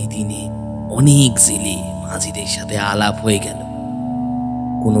 দিনে দিনে অনেক জেলে মাঝিদের সাথে আলাপ হয়ে গেল।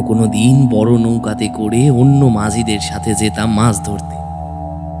 কোনো দিন বড় নৌকাতে করে অন্য মাঝিদের সাথে যেতাম মাছ ধরতে।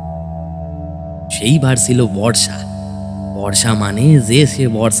 সেইবার ছিল বর্ষা। বর্ষা মানে যে সে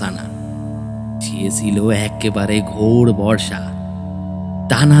বর্ষা না, সে ছিল একেবারে ঘোর বর্ষা।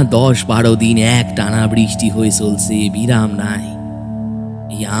 টানা 10-12 দিন এক টানা বৃষ্টি হয়ে চলছে, বিরাম নাই।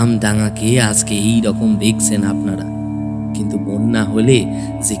 এই আমডাঙ্গাকে আজকে এই রকম দেখছেন আপনারা, কিন্তু বন্যা হলে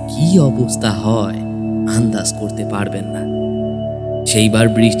যে কি অবস্থা হয় আন্দাজ করতে পারবেন না। সেইবার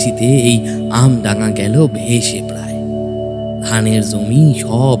বৃষ্টিতে এই আমডাঙ্গা গেল ভেসে প্রায়। ধানের জমি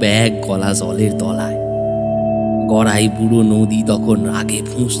সব এক গলা জলের তলায়। গড়াই বুড়ো নদী তখন রাগে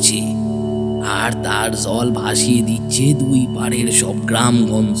ফুঁসছে, আর তার জল ভাসিয়ে দিচ্ছে 2 পাড়ের সব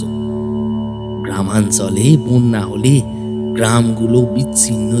গ্রামগঞ্জ। গ্রামাঞ্চলে বন্যা হলে গ্রামগুলো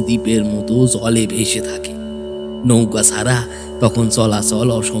বিচ্ছিন্ন দ্বীপের মতো জলে ভেসে থাকে। নৌকা ছাড়া তখন চলাচল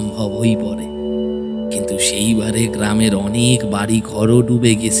অসম্ভব হয়ে পড়ে। কিন্তু সেইবারে গ্রামের অনেক বাড়ি ঘরও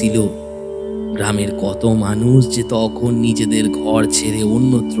ডুবে গেছিল। গ্রামের কত মানুষ যে তখন নিজেদের ঘর ছেড়ে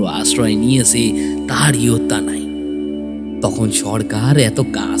অন্যত্র আশ্রয় নিয়েছে তার ইয়ত্তা নাই। তখন সরকার এত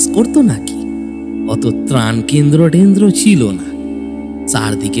কাজ করতো নাকি? অত ত্রাণ কেন্দ্র টেন্দ্র ছিল না।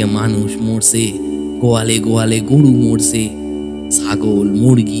 চারদিকে মানুষ মরছে, গোয়ালে গোয়ালে গরু মরছে, ছাগল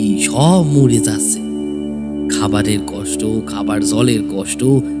মুরগি সব মরে যাচ্ছে। খাবারের কষ্ট, খাবার জলের কষ্ট,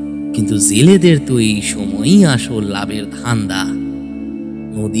 কিন্তু জেলেদের তো এই সময়ই আসল লাভের ধান্দা।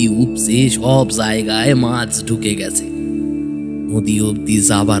 নদী উপচে সব জায়গায় মাছ ঢুকে গেছে, নদী অব্দি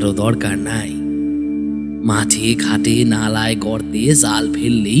যাবারও দরকার নাই। মাঠে ঘাটে নালায় গর্তে জাল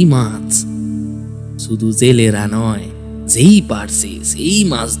ফেললেই মাছ। শুধু জেলেরা নয়, যেই পারছে সেই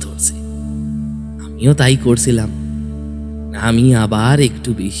মাছ ধরছে। আমিও তাই করছিলাম। আমি আবার একটু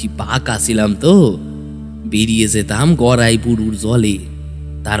বেশি পাক আসিলাম তো, বেরিয়ে যেতাম গড়াই বুড়ুর জলে,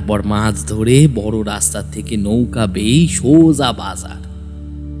 তারপর মাছ ধরে বড় রাস্তার থেকে নৌকা বেয়ে সোজা বাজার।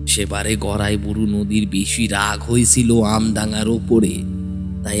 সেবারে গড়াই বুড়ু নদীর বেশি রাগ হয়েছিল আমডাঙ্গার ওপরে,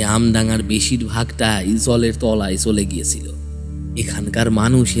 তাই আমডাঙ্গার বেশিরভাগটাই জলের তলায় চলে গিয়েছিল। এখানকার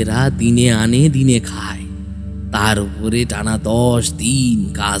মানুষেরা দিনে আনে দিনে খায়, তার উপরে টানা 10 দিন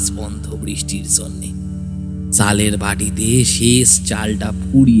কাজ বন্ধ বৃষ্টির জন্যে। চালের বাটিতে শেষ চালটা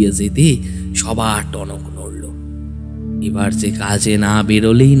ফুরিয়ে যেতে সবার টনক নড়ল। এবার যে কাজে না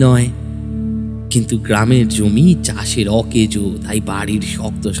বেরোলেই নয়। কিন্তু গ্রামের জমি চাষের অকেজো, তাই বাড়ির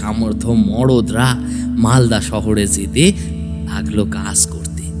শক্ত সামর্থ্য মরদরা মালদা শহরে যেতে লাগলো কাজ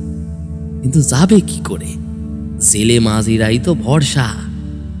করতে। কিন্তু যাবে কি করে? জেলে মাঝিরাই তো ভরসা,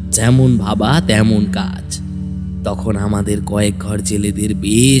 যেমন ভাবা তেমন কাজ। তখন আমাদের কয়েক ঘর জেলেদের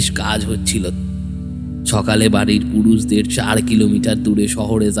বেশ কাজ হচ্ছিল। সকালে বাড়ির পুরুষদের 4 কিলোমিটার দূরে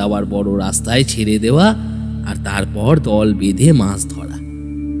শহরে যাওয়ার বড় রাস্তায় ছেড়ে দেওয়া, আর তারপর দল বেঁধে মাছ ধরা।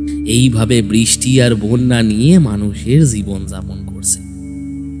 এইভাবে বৃষ্টি আর বন্যা নিয়ে মানুষের জীবনযাপন করছে।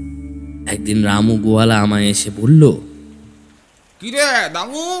 একদিন রামু গোয়ালা আমায় এসে বলল, কিরে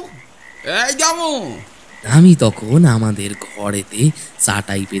দামু, এই দামু। আমি তখন আমাদের ঘরেতে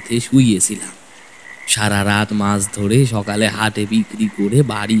চাটাই পেতে শুয়েছিলাম। সারা রাত মাছ ধরে সকালে হাটে বিক্রি করে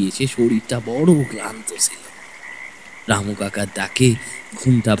বাড়ি এসে শরীরটা বড় ক্লান্ত ছিল। রামু কাকার ডাকে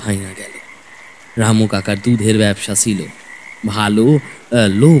ঘুমটা ভাঙা গেল। রামু কাকার দুধের ব্যবসা ছিল, ভালো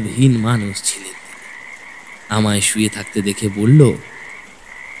লোভহীন মানুষ ছিলেন। আমায় শুয়ে থাকতে দেখে বলল,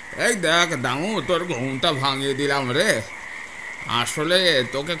 এই দেখ দামু, তোর ঘুমটা ভাঙিয়ে দিলাম রে। আসলে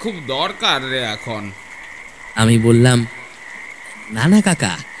তোকে খুব দরকার রে এখন। আমি বললাম, না না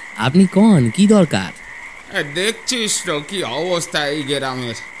কাকা, আপনি কোন কি দরকার? দেখছিস তো কি অবস্থা এই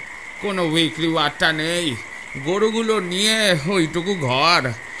গ্রামের, কোনো বিক্রি বাট্টা নেই। গরুগুলো নিয়ে ওইটুকু ঘর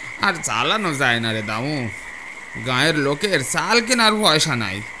আর চালানো যায় না রে দামু। গাঁয়ের লোকের চাল কেনার পয়সা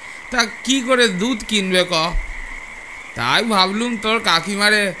নাই, তা কি করে দুধ কিনবে ক? তাই ভাবলুম তোর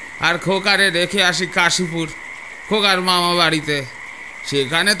কাকিমারে আর খোকারে রেখে আসি কাশীপুর, খোকার মামা বাড়িতে।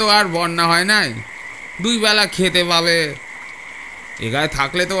 সেখানে তো আর বন্যা হয় নাই, 2 বেলা খেতে পাবে। এ গায়ে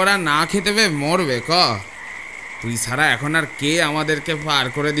থাকলে তো ওরা না খেতে পেয়ে মরবে ক? তুই ছাড়া এখন আর কে আমাদেরকে পার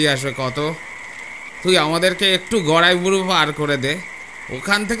করে দিয়ে আসবে কত? তুই আমাদেরকে একটু গড়াই বুড়ু পার করে দে,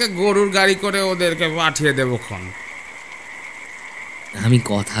 ওখান থেকে গরুর গাড়ি করে ওদেরকে পাঠিয়ে দেবো ক্ষণ। আমি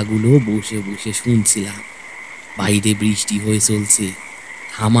কথাগুলো বসে বসে শুনছিলাম। বাইরে বৃষ্টি হয়ে চলছে,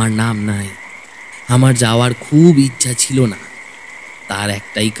 থামার নাম নাই। আমার যাওয়ার খুব ইচ্ছা ছিল না। তার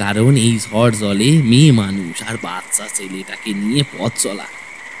একটাই কারণ, এই ঝড় জলে মেয়ে মানুষ আর বাচ্চা ছেলেটাকে নিয়ে পথ চলা,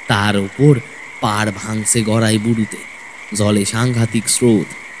 তার ওপর পাড় ভাঙছে গড়াই বুড়ুতে, জলে সাংঘাতিক স্রোত।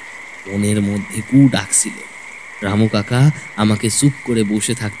 মনের মধ্যে কু ডাকছিল। রামু কাকা আমাকে চুপ করে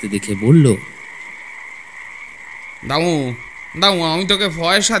বসে থাকতে দেখে বলল, দামু দামু, আমি তোকে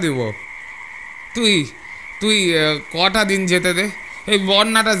পয়সা দিব। তুই তুই কটা দিন যেতে দে, এই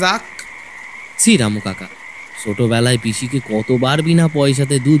বন্যাটা যাক। সি রামু কাকা, ছোটবেলায় পিসিকে কতবার বিনা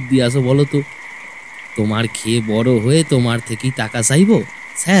পয়সাতে দুধ দিয়ে আসো বলো তো? তোমার খেয়ে বড় হয়ে তোমার থেকেই টাকা চাইবো?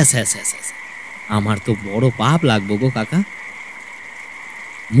 স্যাঁ স্যাঁ স্যাঁ স্যাঁ, আমার তো বড় পাপ লাগবো গো কাকা।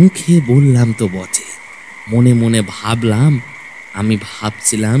 মুখে বললাম তো বটে, মনে মনে ভাবলাম, আমি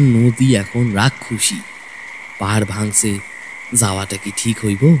ভাবছিলাম নদী এখন রাক্ষসী, পাহাড় ভাঙছে, যাওয়াটা কি ঠিক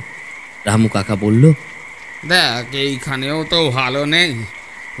হইব? রামু কাকা বলল, দেখ এইখানেও তো ভালো নেই,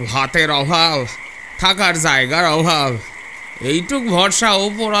 ভাতের অভাব, থাকার জায়গার অভাব, এইটুক ভরসা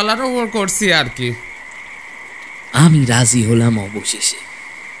ওপরওয়ালার ওপর করছি আর কি। আমি রাজি হলাম অবশেষে।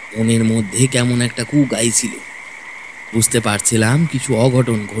 মনের মধ্যে কেমন একটা কু গাইছিল, বুঝতে পারছিলাম কিছু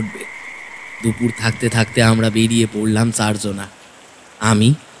অঘটন ঘটবে। দুপুর থাকতে থাকতে আমরা বেরিয়ে পড়লাম 4 জনা। আমি,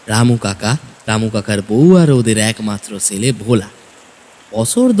 রামু কাকা, রামু কাকার বউ আর ওদের একমাত্র ছেলে ভোলা।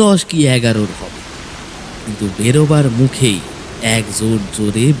 বছর 10 কি 11 হবে। কিন্তু বেরোবার মুখেই এক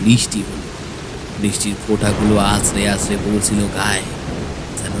জোরে বৃষ্টি হলো। বৃষ্টির ফোঁটাগুলো আছড়ে আছড়ে পড়ছিল গায়ে,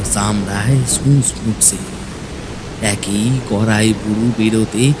 যেন চামড়ায় সুঁচ ফুটছে। একই গড়াই বুড়ু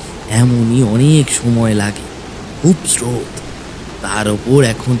বেরোতে এমনই অনেক সময় লাগে, খুব স্রোত, তার ওপর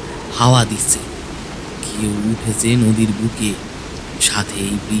এখন হাওয়া দিচ্ছে। কেউ উঠেছে নদীর বুকে, সাথে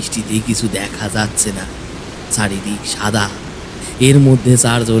এই বৃষ্টিতে কিছু দেখা যাচ্ছে না, চারিদিক সাদা। এর মধ্যে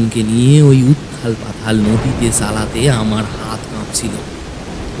 4 জনকে নিয়ে ওই উত্থাল পাথাল নদীতে চালাতে আমার হাত কাঁপছিল।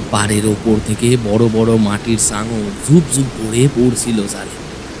 পাড়ের ওপর থেকে বড় বড় মাটির সাঙর ঝুপ ঝুপ করে পড়ছিল জালে।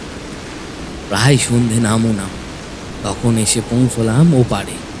 প্রায় সন্ধে নামো তখন এসে পৌঁছলাম ও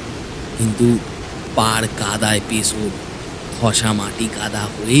পাড়ে, কিন্তু পাড় কাদায় পেছল, খসা মাটি কাদা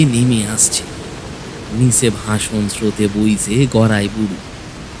হয়ে নেমে আসছে। নিচে ভাষণ স্রোতে বইছে গড়াই বুড়ু।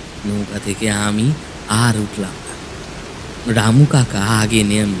 নৌকা থেকে আমি আর উঠলাম না। রামু কাকা আগে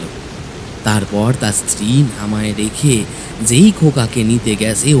নামল, তারপর তার স্ত্রী নামায় রেখে যেই খোকাকে নিতে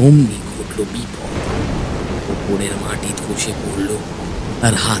গেছে অমনি ঘটল বিপদ। ওপরের মাটি ধসে পড়ল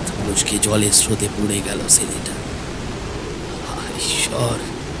আর হাত মুচকে জলের স্রোতে পড়ে গেল ছেলেটা। ঈশ্বর,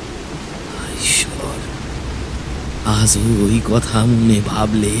 ঈশ্বর, আজও ওই কথা মনে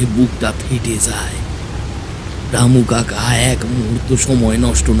ভাবলে বুকটা ফেটে যায়। রামু কাকা এক মুহূর্ত সময়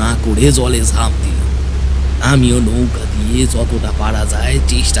নষ্ট না করে জলে ঝাঁপ দিল। আমিও নৌকা দিয়ে যতটা পারা যায়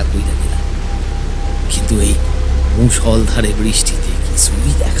চেষ্টা করে দিলাম, কিন্তু এই মুষলধারে বৃষ্টিতে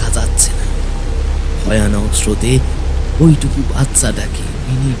কিছুই দেখা যাচ্ছে না। ভয়ানক স্রোতে ওইটুকু বাচ্চাটাকে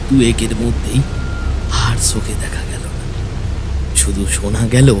মিনিট 2-1 মধ্যেই আর চোখে দেখা গেল না, শুধু শোনা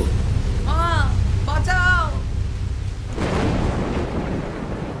গেল,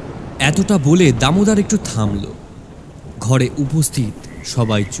 এতটা বলে দামোদর একটু থামল। ঘরে উপস্থিত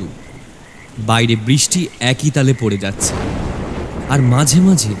সবাই চুপ। বাইরে বৃষ্টি একই তালে পড়ে যাচ্ছে, আর মাঝে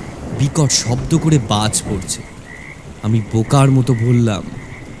মাঝে বিকট শব্দ করে বাজ পড়ছে। আমি বোকার মতো বললাম,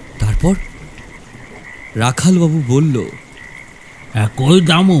 তারপর? রাখাল বাবু বলল, কই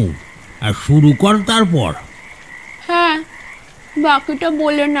দামু, আর শুরু কর তারপর। হ্যাঁ, বাকিটা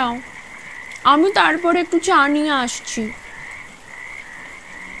বলে নাও, আমি তারপরে একটু চা নিয়ে আসছি।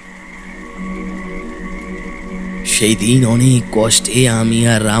 সেই দিন অনেক কষ্টে আমি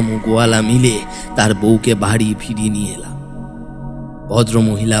আর রামু গোয়ালা মিলে তার বউকে বাড়ি ফিরিয়ে নিয়ে এলাম।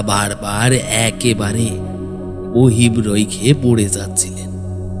 ভদ্রমহিলা বারবার একেবারে বহিব রইখে পড়ে যাচ্ছিলেন।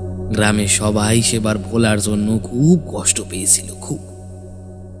 গ্রামের সবাই সেবার ভোলার জন্য খুব কষ্ট পেয়েছিল, খুব।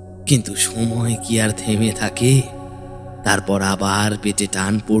 কিন্তু সময় কি আর থেমে থাকে? তারপর আবার পেটে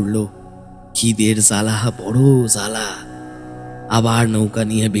টান পড়ল, খিদের জ্বালা, বড় জ্বালা। আবার নৌকা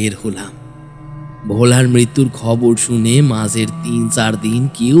নিয়ে বের হলাম। ভোলার মৃত্যুর খবর শুনে মাঝের 3-4 দিন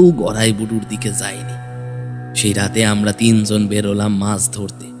কেউ গড়াই বুড়ুর দিকে যায়নি। সেই রাতে আমরা 3 জন বেরোলাম মাছ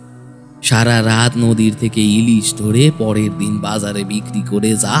ধরতে। সারা রাত নদীর থেকে ইলিশ ধরে পরের দিন বাজারে বিক্রি করে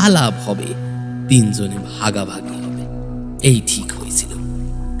যা লাভ হবে 3 জনে ভাগাভাগি হবে, এই ঠিক হয়েছিল।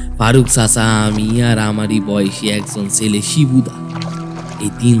 ফারুক চাচা, আমি আর আমারই বয়সী একজন ছেলে শিবুদা,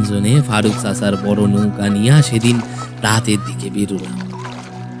 এই 3 জনে ফারুক চাচার বড় নৌকা নিয়ে সেদিন রাতের দিকে বেরোলাম।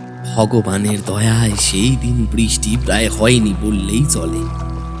 ভগবানের দয়ায় সেই দিন বৃষ্টি প্রায় হয়নি বললেই চলে।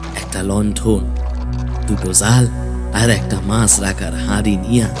 একটা লণ্ঠন, 2টো জাল আর একটা মাছ রাখার হাঁড়ি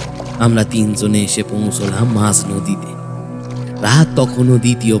নিয়ে আমরা 3 জনে এসে পৌঁছলাম মাছ নদীতে। রাত তখনও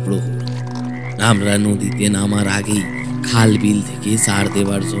 2য় প্রহর। আমরা নদীতে নামার আগেই খাল বিল থেকে চার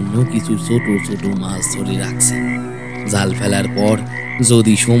দেওয়ার জন্য কিছু ছোট ছোট মাছ ধরে রাখছি। জাল ফেলার পর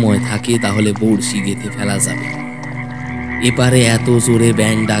যদি সময় থাকে তাহলে বড়শি গেঁথে ফেলা যাবে। এপারে এত জোরে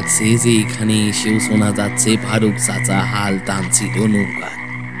ব্যাং ডাকছে যে এখানে এসেও শোনা যাচ্ছে ফারুক চাচা হাল টানছিল নৌকা।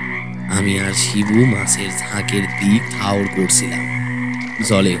 আমি আর শিবু মাছের ঝাঁকের দিক ঠাউর করছিলাম।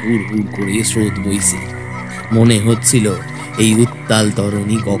 জলে হুড় হুড় করে স্রোত বইছে। মনে হচ্ছিল এই উত্তাল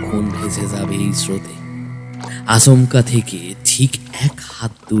তরণী কখন ভেসে যাবে এই স্রোতে। আচমকা থেকে ঠিক 1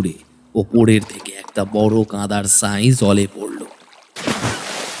 হাত দূরে ওপরের থেকে একটা বড় কাঁদার ছাই জলে পড়ল।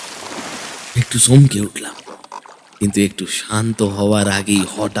 একটু চমকে উঠলাম, কিন্তু একটু শান্ত হওয়ার আগেই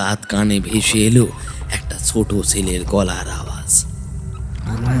হঠাৎ কানে ভেসে এলো একটা ছোট ছেলের গলার আওয়াজ,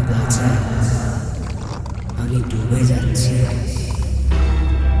 আমার বাচ্চা, আমি ডুবে যাচ্ছি।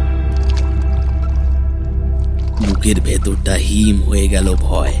 বুকের ভেতরটা হিম হয়ে গেল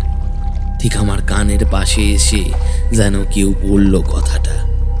ভয়। ঠিক আমার কানের পাশে এসে যেন কেউ বলল কথাটা।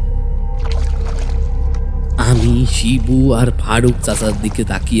 আমি শিবু আর ফারুক চাচার দিকে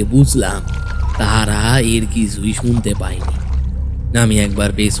তাকিয়ে বুঝলাম তারা এর কিছুই শুনতে পায়নি। আমি একবার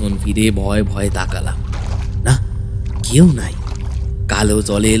পেছন ফিরে ভয় ভয় তাকালাম, না, কেউ নাই। কালো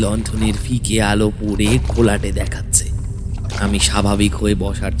জলে লণ্ঠনের ফিকে আলো পড়ে ঘোলাটে দেখাচ্ছে। আমি স্বাভাবিক হয়ে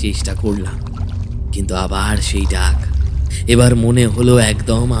বসার চেষ্টা করলাম, কিন্তু আবার সেই ডাক। এবার মনে হলো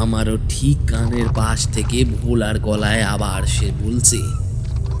একদম আমারও ঠিক কানের পাশ থেকে ভোলার গলায় আবার সে বলছে,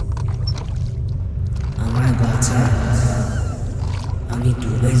 আমার বাচ্চা, আমি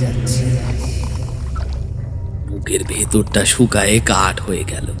ডুবে যাচ্ছি। বুকের ভেতরটা শুকায়ে কাঠ হয়ে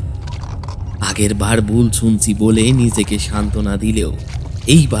গেল। আগের বার ভুল শুনছি বলে নিজেকে সান্ত্বনা দিলেও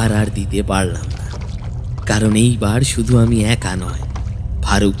এইবার আর দিতে পারলাম না, কারণ এইবার শুধু আমি একা নয়,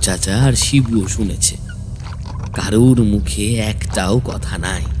 ফারুক চাচা আর শিবুও শুনেছে। কারোর মুখে একটাও কথা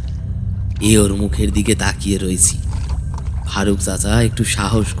নাই। ওর মুখের দিকে তাকিয়ে রয়েছি। ফারুক চাচা একটু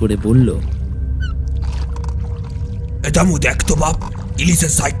সাহস করে বলল, দামু দেখ তো বাপ,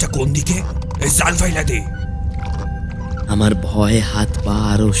 ইলিশের সাইডটা কোন দিকে, এই জাল ফাইলা দে। আমার ভয়ে হাত পা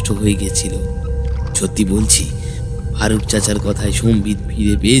আড়ষ্ট হয়ে গেছিল। সত্যি বলছি, ফারুক চাচার কথায় সম্বিত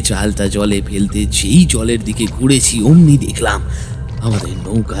ফিরে পেয়ে চালটা জলে ফেলতে যেই জলের দিকে ঘুরেছি, অমনি দেখলাম আমাদের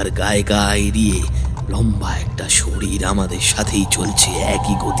নৌকার গায়ে গা এড়িয়ে লম্বা একটা শরীর আমাদের সাথেই চলছে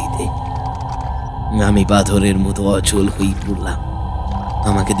একই গতিতে। আমি পাথরের মতো অচল হয়ে পড়লাম।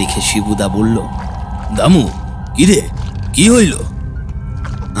 আমাকে দেখে শিবুদা বলল, দামু কিরে, কি হইল?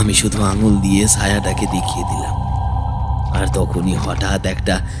 আমি শুধু আঙুল দিয়ে ছায়াটাকে দেখিয়ে দিলাম। আর তখনই হঠাৎ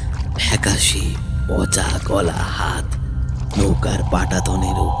একটা ফ্যাকাশে পচা গলা হাত নৌকার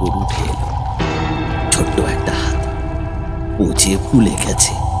পাটাতনের ওপর উঠে এলো। ছোট্ট একটা হাত, পচে ফুলে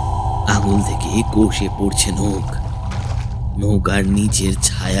গেছে, আঙুল থেকে কষে পড়ছে নখ। নৌকার নিচের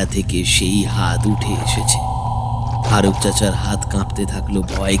ছায়া থেকে সেই হাত উঠে এসেছে। ফারুক চাচার হাত কাঁপতে থাকলো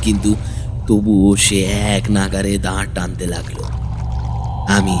ভয়, কিন্তু তবুও সে এক নাগারে দাঁড় টানতে লাগলো।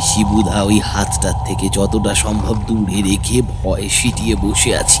 আমি শিবুদা ওই হাতটার থেকে যতটা সম্ভব দূরে রেখে ভয়ে সিটিয়ে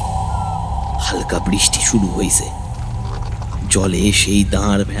বসে আছি। হালকা বৃষ্টি শুরু হয়েছে। জলে সেই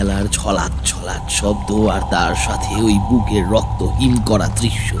দাঁড় ভেলার ছলাৎ ছলাৎ শব্দ, আর তার সাথে ওই বুকের রক্ত হিম করা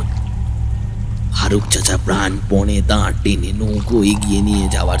দৃশ্য। ফারুক চাচা প্রাণপণে দাঁড় টেনে নৌকো এগিয়ে নিয়ে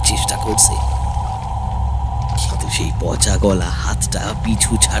যাওয়ার চেষ্টা করছে, কিন্তু সেই পচা গলা হাতটা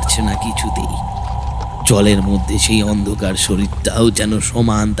পিছু ছাড়ছে না কিছুতেই। জলের মধ্যে সেই অন্ধকার শরীরটাও যেন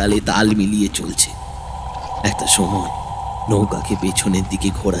সমান তালে তাল মিলিয়ে চলছে। একটা সময় নৌকাকে পেছনের দিকে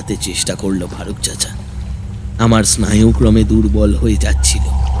ঘোরাতে চেষ্টা করলো ফারুক চাচা। আমার স্নায়ুক্রমে দুর্বল হয়ে যাচ্ছিল।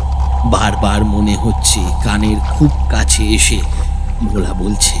 বারবার মনে হচ্ছে কানের খুব কাছে এসে ভোলা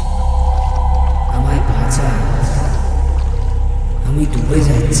বলছে, আমায় বাঁচা, আমি ডুবে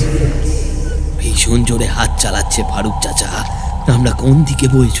যাচ্ছি। ভীষণ জোরে হাত চালাচ্ছে ফারুক চাচা। আমরা কোন দিকে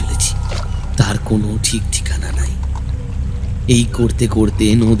বয়ে চলেছি তার কোনো ঠিক ঠিকানা নাই। এই করতে করতে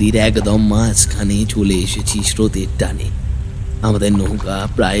নদীর একদম মাঝখানে চলে এসেছি স্রোতের টানে। আমাদের নৌকা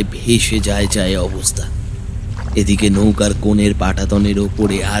প্রায় ভেসে যায় অবস্থা। এদিকে নৌকার কোণের পাটাতনের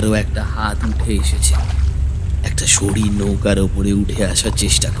ওপরে আরো একটা হাত উঠে এসেছে। একটা শরীর নৌকার ওপরে উঠে আসার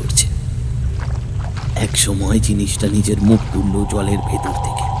চেষ্টা করছে। এক সময় জিনিসটা নিজের মুখ তুলল জলের ভেতর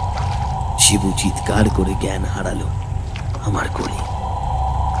থেকে। শিবু চিৎকার করে জ্ঞান হারালো আমার কোলে।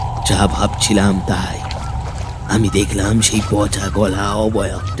 যা ভাবছিলাম তাই। আমি দেখলাম সেই পচা গলা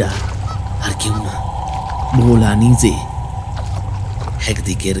অবয়বটা আর কেউ না, ভোলা নিজে।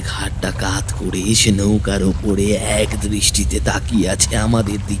 একদিকের ঘাটটা কাত করে এসে নৌকার ওপরে এক দৃষ্টিতে তাকিয়ে আছে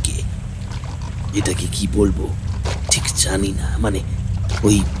আমাদের দিকে। এটাকে কি বলবো ঠিক জানি না, মানে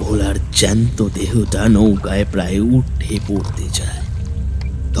ওই ভোলার জ্যান্ত দেহটা নৌকায় প্রায় উঠে পড়তে যায়।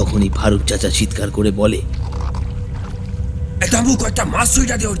 তখনই ফারুক চাচা চিৎকার করে বলে,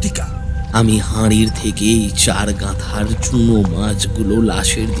 আমি হাঁড়ির থেকে 4 গাঁথার চুনো মাছগুলো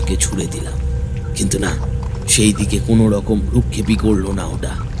লাশের দিকে ছুড়ে দিলাম, কিন্তু না, সেই দিকে কোনো রকম ভ্রুক্ষেপই করলো না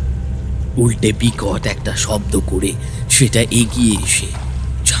ওটা। উল্টে বিকট একটা শব্দ করে সেটা এগিয়ে এসে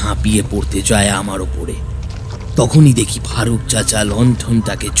ঝাঁপিয়ে পড়তে যায় আমার ওপরে। তখনই দেখি ফারুক চাচা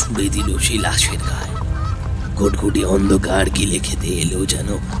লণ্ঠনটাকে ছুড়ে দিল সেই লাশের গায়ে। ঘটঘটে অন্ধকার গিলে খেতে এলো যেন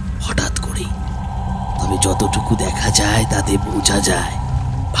হঠাৎ করেই। তবে যতটুকু দেখা যায় তাতে বোঝা যায়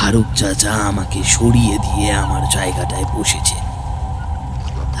ফারুক চাচা আমাকে সরিয়ে দিয়ে আমার জায়গাটায় বসেছে।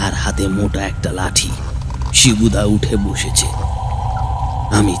 তার হাতে মোটা একটা লাঠি। শিবুদা উঠে বসেছে।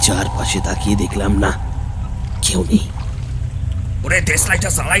 আমি চারপাশে তাকিয়ে দেখলাম না, কেউ নেই। ওরে দেশলাইটা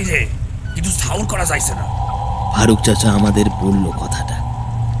জ্বালাই রে, কিন্তু সাউন্ড করা যাইছে না। ফারুক চাচা আমাদের বলল কথাটা।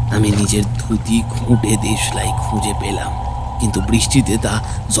 আমি নিজের ধুতি খুঁটে দেশলাই খুঁজে পেলাম, কিন্তু বৃষ্টিতে তা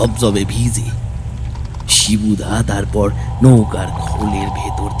জবজবে ভিজে। শিবুদা তারপর নৌকার খোলের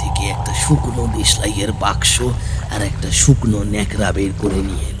ভেতর থেকে একটা শুকনো দেশলাইয়ের বাক্স আর একটা শুকনো ন্যাকড়া বের করে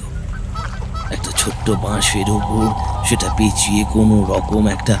নিয়ে এলো। একটা ছোট্ট বাঁশের ওপর সেটা পেঁচিয়ে কোনো রকম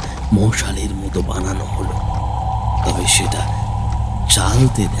একটা মশালের মতো বানানো হলো। তবে সেটা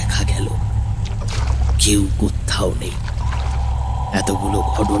জ্বালতে দেখা গেল কেউ কোথাও নেই। এতগুলো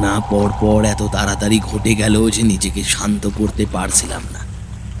ঘটনা পরপর এত তাড়াতাড়ি ঘটে গেল যে নিজেকে শান্ত করতে পারছিলাম না।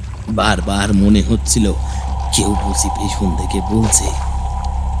 বারবার মনে হচ্ছিল কেউ বুঝি পেছন থেকে বলছে,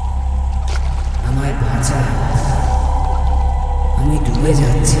 আমায় বাঁচা, আমি ডুবে ডুবে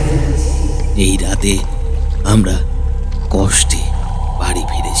যাচ্ছে। এই রাতে আমরা কষ্টে বাড়ি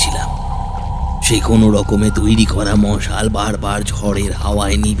ফিরেছিলাম। সে কোনো রকমে তৈরি করা মশাল বারবার ঝড়ের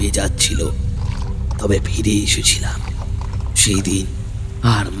হাওয়ায় নিভে যাচ্ছিল, তবে ফিরে এসেছিলাম। সেই দিন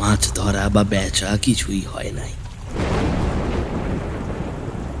আর মাছ ধরা বা বেচা কিছুই হয় নাই।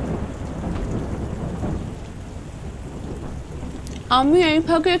 আমি এই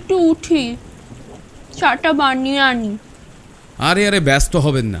ফাঁকে একটু উঠি, চাটা বানিয়ে আনি। আরে আরে ব্যস্ত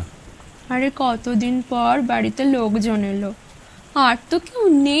হবেন না। আরে কতদিন পর বাড়িতে লোকজন এলো, আর তো কেউ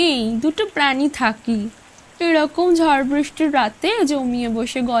নেই, দুটো প্রাণী থাকি। এরকম ঝড় বৃষ্টির রাতে জমিয়ে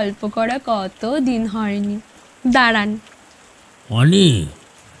বসে গল্প করা কত দিন হয়নি। দাঁড়ান। অনি,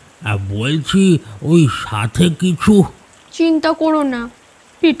 বলছি ওই সাথে কিছু। চিন্তা করো না,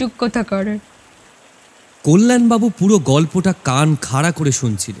 পিটুক কথা করে। কল্যাণবাবু পুরো গল্পটা কান খাড়া করে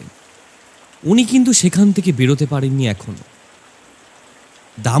শুনছিলেন। উনি কিন্তু সেখান থেকে বেরোতে পারেননি এখনো।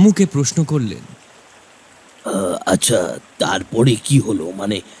 দামুকে প্রশ্ন করলেন, আচ্ছা, তারপরে কি হলো?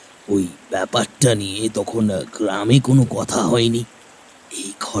 মানে ওই ব্যাপারটা নিয়ে তখন গ্রামে কোনো কথা হয়নি? এই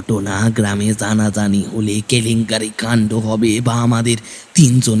ঘটনা গ্রামে জানাজানি হলে কেলেঙ্কারি কাণ্ড হবে বা আমাদের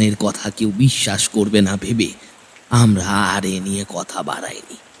তিনজনের কথা কেউ বিশ্বাস করবে না ভেবে আমরা আর এ নিয়ে কথা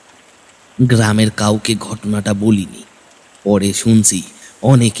বাড়াইনি। গ্রামের কাউকে ঘটনাটা বলিনি। পরে শুনছি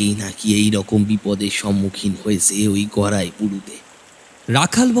অনেকেই নাকি এই রকম বিপদের সম্মুখীন হয়েছে ওই গড়াই বুড়ুতে।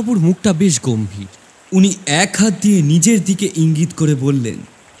 রাখালবাবুর মুখটা বেশ গম্ভীর। উনি এক হাত দিয়ে নিজের দিকে ইঙ্গিত করে বললেন,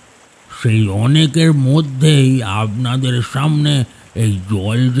 সেই অনেকের মধ্যেই আপনাদের সামনে এই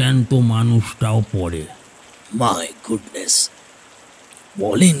জলজ্যান্ত মানুষটাও পড়ে। মাই গুডনেস,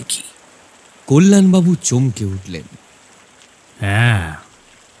 বলেন কি? কল্যাণবাবু চমকে উঠলেন। হ্যাঁ,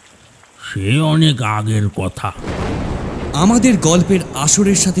 সে অনেক আগের কথা। আমাদের গল্পের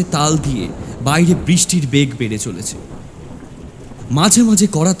আসরের সাথে তাল দিয়ে বাইরে বৃষ্টির বেগ বেড়ে চলেছে। মাঝে মাঝে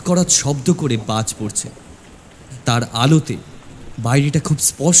করাত করাত শব্দ করে বাজ পড়ছে। তার আলোতে বাইরেটা খুব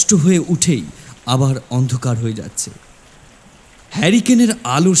স্পষ্ট হয়ে উঠেই আবার অন্ধকার হয়ে যাচ্ছে। হ্যারিকেনের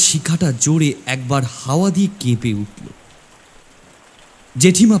আলোর শিখাটা জোরে একবার হাওয়া দিয়ে কেঁপে উঠল।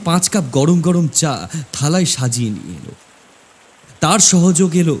 জেঠিমা 5 কাপ গরম গরম চা থালায় সাজিয়ে নিয়ে এলো। তার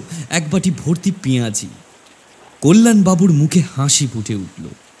সহযোগ এলো এক বাটি ভর্তি পেঁয়াজি। কল্যাণবাবুর মুখে হাসি ফুটে উঠল।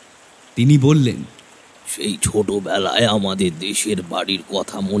 তিনি বললেন, সেই ছোটবেলায় আমাদের দেশের বাড়ির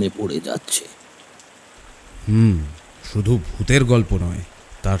কথা মনে পড়ে যাচ্ছে। শুধু ভূতের গল্প নয়,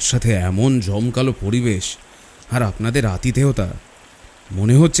 তার সাথে এমন জমকালো পরিবেশ আর আপনাদের আতিথেয়তা,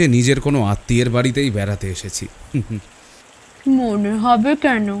 মনে হচ্ছে নিজের কোনো আত্মীয়ের বাড়িতেই বেড়াতে এসেছি। মনে হবে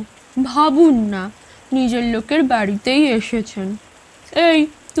কেন? ভাবুন না, নিজের লোকের বাড়িতেই এসেছেন। এই,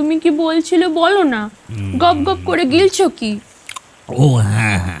 তুমি কি বলছিলে বলো না, গপ গপ করে গিলছো কি? ও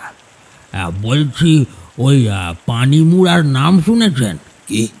হ্যাঁ হ্যাঁ, বলছি ওই পানিমুড়ার নাম শুনেছেন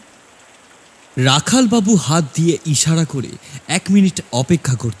কি? রাখালবাবু হাত দিয়ে ইশারা করে 1 মিনিট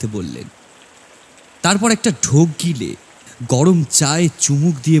অপেক্ষা করতে বললেন। তারপর একটা ঢোক গিলে গরম চায়ে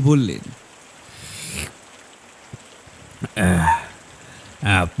চুমুক দিয়ে বললেন,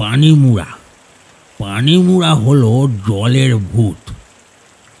 পানিমুড়া হলো জলের ভূত।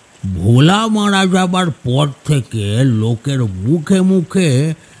 ভোলা মারা যাবার পর থেকে লোকের মুখে মুখে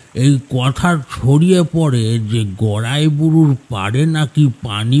এই কথা ছড়িয়ে পড়ে যে গড়াই বুড়ুর পাড়ে নাকি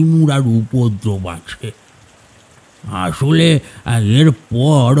পানিমুড়ার উপদ্রব আছে। আসলে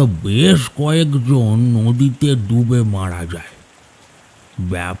এরপর বেশ কয়েকজন নদীতে ডুবে মারা যায়।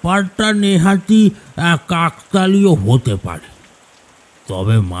 ব্যাপারটা নেহাতি কাকতালীয় হতে পারে,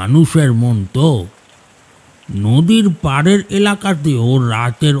 তবে মানুষের মন তো। নদীর পাড়ের এলাকাতেও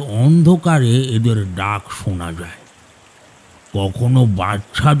রাতের অন্ধকারে এদের ডাক শোনা যায়। কখনো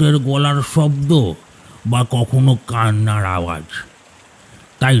বাচ্চাদের গলার শব্দ বা কখনো কান্নার আওয়াজ।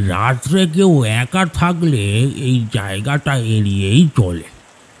 তাই রাত্রে কেউ একা থাকলে এই জায়গাটা এড়িয়েই চলে।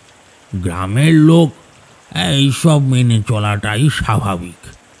 গ্রামের লোক এইসব মেনে চলাটাই স্বাভাবিক।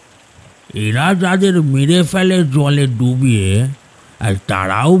 এরা যাদের মেরে ফেলে জলে ডুবিয়ে, আর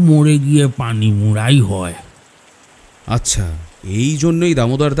তারাও মরে গিয়ে পানিমুড়াই হয়। আচ্ছা, এই জন্যই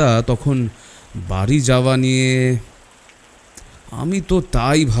দামোদরদা তখন বাড়ি যাওয়া নিয়ে, আমি তো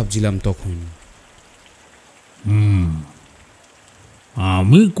তাই ভাবছিলাম তখন।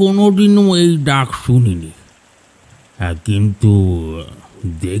 আমি কোনোদিনও এই ডাক শুনিনি, কিন্তু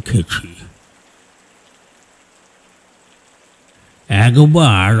দেখেছি।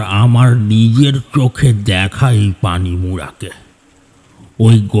 একবার আমার নিজের চোখে দেখা এই পানিমুড়াকে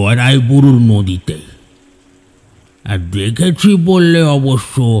ওই গড়াই বুড়ুর নদীতে। আর দেখেছি বললে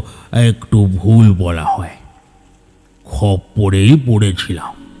অবশ্য একটু ভুল বলা হয়। খপ্পরেই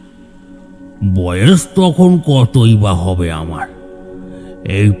পড়েছিলাম। বয়স তখন কতই বা হবে আমার,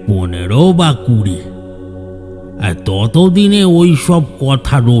 এই 15 বা 20। আর ততদিনে ওই সব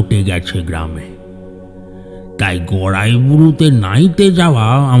কথা রটে গেছে গ্রামে। তাই গড়াইবুড়ুতে নাইতে যাওয়া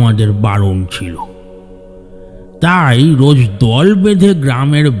আমাদের বারণ ছিল। তাই রোজ দল বেঁধে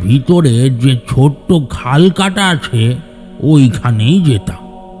গ্রামের ভিতরে যে ছোট্ট খাল কাটা আছে ওইখানেই যেতাম।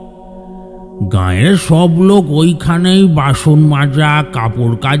 গাঁয়ের সব লোক ওইখানেই বাসন মাজা,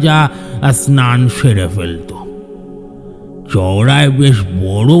 কাপড় কাচা আর স্নান সেরে ফেলত। চওড়ায় বেশ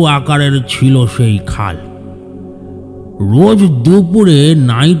বড় আকারের ছিল সেই খাল। রোজ দুপুরে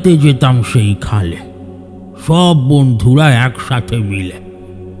নাইতে যেতাম সেই খালে, সব বন্ধুরা একসাথে মিলে।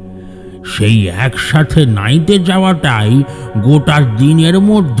 সেই একসাথে নাইতে যাওয়াটাই গোটা দিনের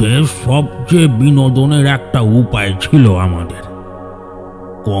মধ্যে সবচেয়ে বিনোদনের একটা উপায় ছিল আমাদের।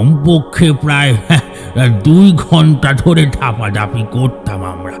 কমপক্ষে প্রায় 2 ঘন্টা ধরে ধাপাধাপি করতাম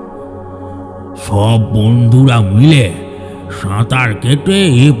আমরা। সব বন্ধুরা মিলে সাঁতার কেটে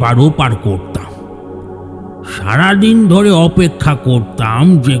এপার ওপার করতাম। সারাদিন ধরে অপেক্ষা করতাম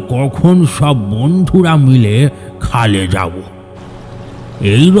যে কখন সব বন্ধুরা মিলে খালে যাব।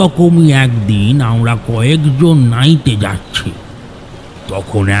 এই রকমই একদিন আমরা কয়েকজন নাইতে যাচ্ছি।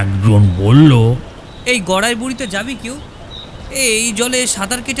 তখন একজন বলল, এই গড়াই বুড়িতে যাবি কেউ? এই জলে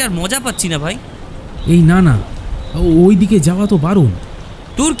সাঁতার কেটে আর মজা পাচ্ছি না ভাই। এই না না, ওই দিকে যাওয়া তো বারণ।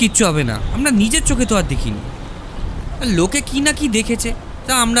 তোর কিচ্ছু হবে না, আমরা নিজের চোখে তো আর দেখিনি। লোকে কি না কি দেখেছে,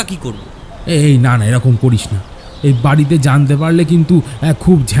 তা আমরা কি করব? এই না না, এরকম করিস না। এই বাড়িতে জানতে পারলে কিন্তু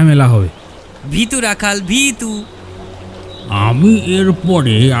খুব ঝামেলা হবে। ভীতু রাখাল, ভীতু। আমি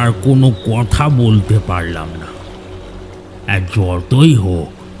এরপরে আর কোনো কথা বলতে পারলাম না। যতই হোক,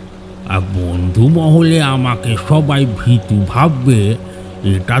 বন্ধু মহলে আমাকে সবাই ভীতু ভাববে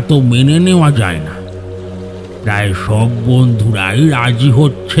এটা তো মেনে নেওয়া যায় না। প্রায় সব বন্ধুরাই রাজি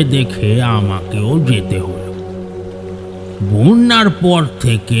হচ্ছে দেখে আমাকেও যেতে হলো। বন্যার পর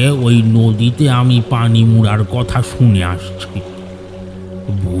থেকে ওই নদীতে আমি পানি মুড়ার কথা শুনে আসছি,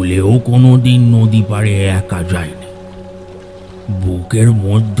 ভুলেও কোনোদিন নদী পাড়ে একা যায়নি। বুকের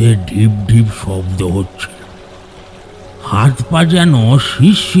মধ্যে ঢিপ ঢিপ শব্দ হচ্ছিল, হাত পা যেন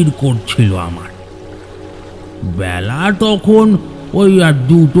শিরশির করছিল আমার। বেলা তখন ওই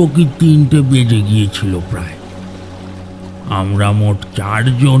 2 কি 3টে বেজে গিয়েছিল প্রায়। আমরা মোট 4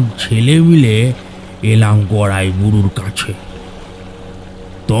 জন ছেলে মিলে এলাম গড়াই বুড়ুর কাছে।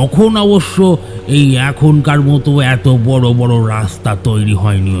 তখন অবশ্য এই এখনকার মতো এত বড় বড় রাস্তা তৈরি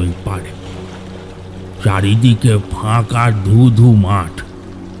হয়নি ওই পাড়ে। চারিদিকে ফাঁকা ধুধু মাঠ,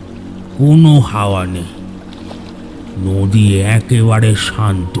 কোনো হাওয়া নেই। নদী একেবারে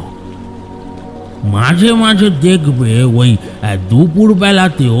শান্ত। মাঝে মাঝে দেখবে ওই দুপুর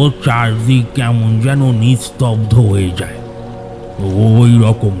বেলাতেও চারদিক কেমন যেন নিস্তব্ধ হয়ে যায়, ওই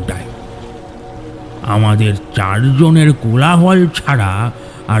রকমটাই। আমাদের 4 জনের কোলাহল ছাড়া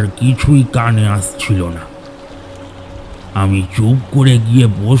আর কিছুই কানে আসছিল না। আমি চুপ করে গিয়ে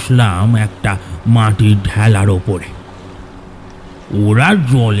বসলাম একটা মাটির ঢেলার ওপরে। ওরা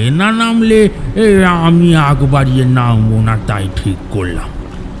জলে না নামলে আমি আগ বাড়িয়ে নামবো না, তাই ঠিক করলাম।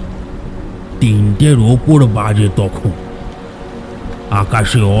 3টের ওপর বাজে তখন।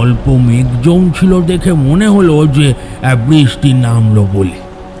 আকাশে অল্প মেঘ জমছিল দেখে মনে হলো যে বৃষ্টি নামলো বলে।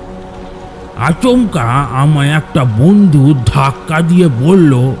 আচমকা আমায় একটা বন্ধু ধাক্কা দিয়ে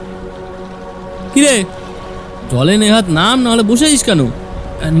বলল, কিরে জলে নেহাত নাম, নাহলে বসে আছিস কেন?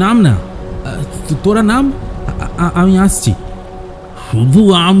 নাম না, তোরা নাম, আমি আসছি। শুধু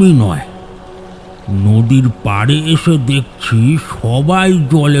আমি নয়, নদীর পাড়ে এসে দেখছি সবাই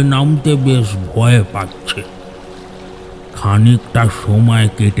জলে নামতে বেশ ভয় পাচ্ছে। খানিকটা সময়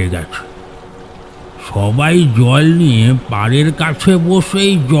কেটে গেছে। সবাই জল নিয়ে পাড়ের কাছে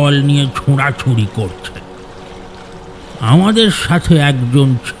বসেই জল নিয়ে ছোঁড়াছুড়ি করছে। আমাদের সাথে একজন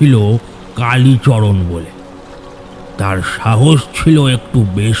ছিল কালীচরণ বলে। তার সাহস ছিল একটু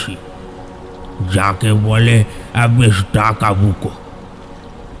বেশি, যাকে বলে বেশ ডাকাবুকো।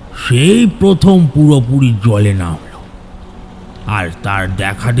 সেই প্রথম পুরোপুরি জলে নামল, আর তার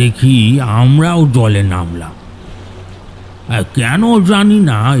দেখা দেখি আমরাও জলে নামলাম। কেন জানি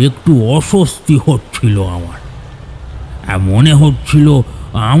না একটু অস্বস্তি হচ্ছিল আমার। মনে হচ্ছিল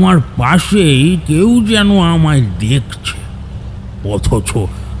আমার পাশেই কেউ যেন আমায় দেখছে, অথচ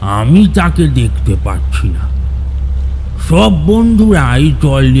আমি তাকে দেখতে পাচ্ছি না। সব বন্ধুরাই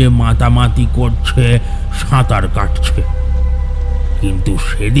জল নিয়ে মাতামাতি করছে, সাঁতার কাটছে। কিন্তু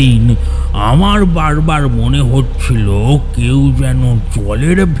সেদিন আমার বারবার মনে হচ্ছিল কেউ যেন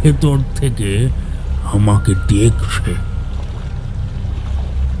জলের ভেতর থেকে আমাকে দেখছে।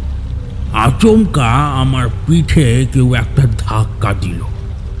 আচমকা আমার পিঠে কেউ একটা ধাক্কা দিল।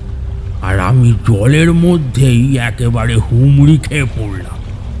 আর আমি জলের মধ্যেই একেবারে হুমড়ি খেয়ে পড়লাম।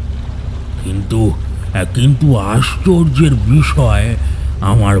 কিন্তু আশ্চর্যের বিষয়,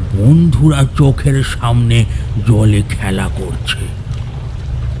 আমার বন্ধুরা চোখের সামনে জলে খেলা করছে।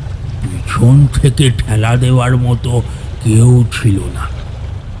 পিছন থেকে ঠেলা দেওয়ার মতো কেউ ছিল না।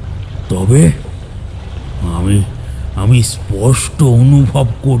 তবে আমি স্পষ্ট অনুভব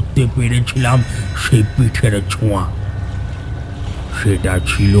করতে পেরেছিলাম সেই পিঠের ছোঁয়া। সেটা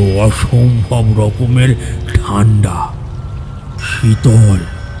ছিল অসম্ভব রকমের ঠান্ডা, শীতল।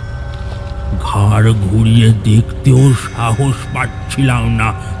 ঘাড় ঘুরিয়ে দেখতেও সাহস পাচ্ছিলাম না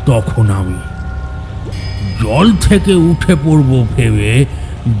তখন। আমি জল থেকে উঠে পড়ব ভেবে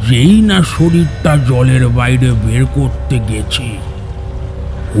যেই না শরীরটা জলের বাইরে বের করতে গেছি,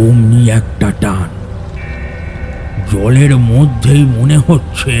 অমনি একটা টান। জলের মধ্যেই মনে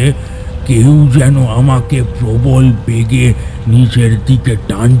হচ্ছে কেউ যেন আমাকে প্রবল বেগে নিচের দিকে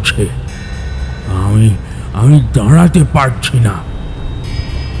টানছে। আমি দাঁড়াতে পারছি না।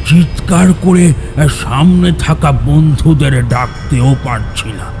 চিৎকার করে সামনে থাকা বন্ধুদের ডাকতেও পারছি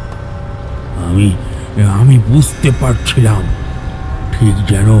না। আমি বুঝতে পারছিলাম ঠিক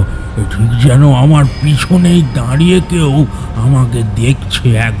যেন আমার পিছনেই দাঁড়িয়ে কেউ আমাকে দেখছে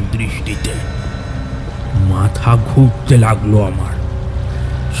এক দৃষ্টিতে। মাথা ঘুরতে লাগলো আমার।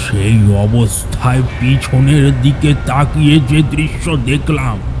 সেই অবস্থায় পিছনের দিকে তাকিয়ে যে দৃশ্য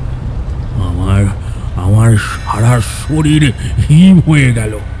দেখলাম, আমার সারা শরীর হিম হয়ে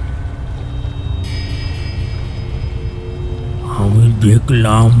গেল। আমি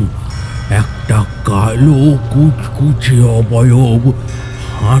দেখলাম একটা কালো কুচকুচে অবয়ব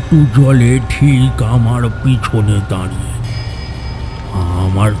হাঁটু জলে ঠিক আমার পিছনে দাঁড়িয়ে,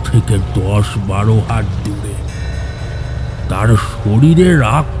 আমার থেকে 10-12 হাত দূরে। তার শরীরের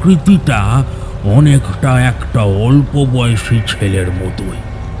আকৃতিটা অনেকটা একটা অল্প বয়সী ছেলের মতোই।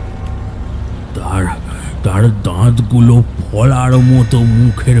 তার দাঁতগুলো ফলার মতো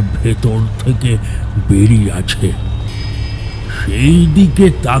মুখের ভেতর থেকে বেরিয়ে আছে। সেই দিকে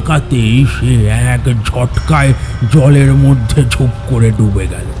তাকাতেই সে এক ঝটকায় জলের মধ্যে ঝুপ করে ডুবে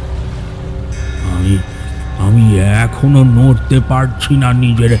গেল। আমি এখনো নড়তে পারছি না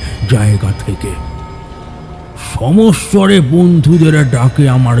নিজের জায়গা থেকে। সমস্বরে বন্ধুদের ডাকে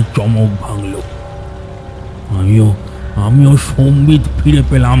আমার চমক ভাঙল। আমিও সম্বিত ফিরে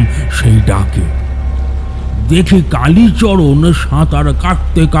পেলাম সেই ডাকে। দেখি কালীচরণ সাঁতার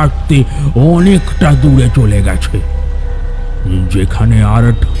কাটতে কাটতে অনেকটা দূরে চলে গেছে, যেখানে আর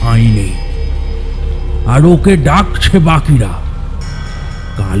ঠাঁই নেই। আর ওকে ডাকছে বাকিরা।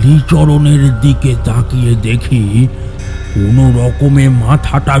 কালীচরণের দিকে তাকিয়ে দেখি কোনো রকমে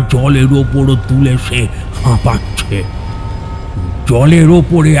মাথাটা জলের ওপর তুলে সে হাঁপাচ্ছে। জলের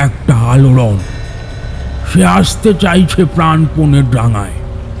ওপরে একটা আলোড়ন। সে আসতে চাইছে প্রাণপণের ডাঙায়,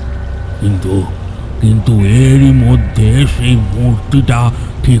 কিন্তু এরই মধ্যে সেই মূর্তিটা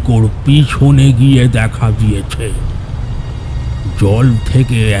ঠিক ওর পিছনে গিয়ে দেখা দিয়েছে। জল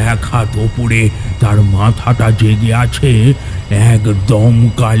থেকে 1 হাত ওপরে তার মাথাটা জেগে আছে একদম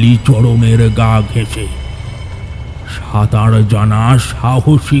কালীচরণের গা ঘেঁষে। সাঁতার জানা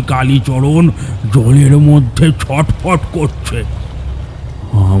সাহসী কালীচরণ জলের মধ্যে ছটফট করছে।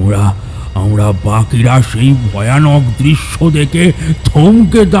 আমরা বাকিরা সেই ভয়ানক দৃশ্য দেখে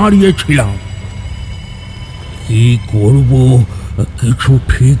থমকে দাঁড়িয়েছিলাম। কি করব কিছু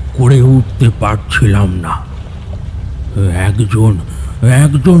ঠিক করে উঠতে পারছিলাম না।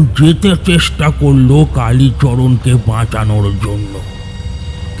 একজন যেতে চেষ্টা করলো কালীচরণকে বাঁচানোর জন্য,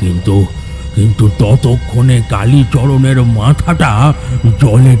 কিন্তু ততক্ষণে কালীচরণের মাথাটা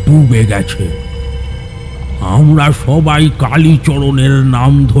জলে ডুবে গেছে। আমরা সবাই কালীচরণের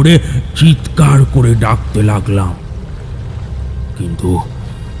নাম ধরে চিৎকার করে ডাকতে লাগলাম,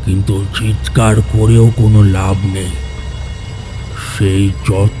 কিন্তু চিৎকার করেও কোনো লাভ নেই। সেই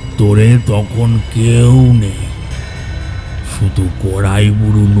চত্বরে তখন কেউ নেই, শুধু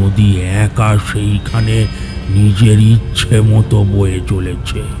গড়াইবুড়ু নদী একা সেইখানে নিজের ইচ্ছে মতো বয়ে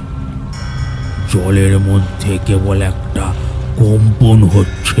চলেছে। জলের মধ্যে কেবল একটা কম্পন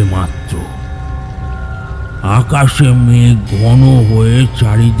হচ্ছে মাত্র। আকাশে মেঘ ঘন হয়ে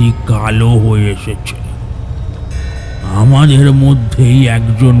চারিদিক কালো হয়ে এসেছে। আমাদের মধ্যেই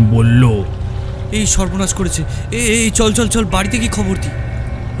একজন বলল, এই সর্বনাশ করেছে, এই চল চল চল বাড়িতে কি খবর দি।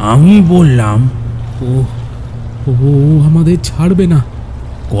 আমি বললাম, ও আমাদের ছাড়বে না।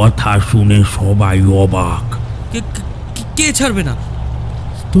 কথা শুনে সবাই অবাক। কে ছাড়বে না?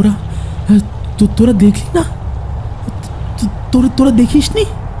 তোরা দেখলি না? তোরা দেখিসনি?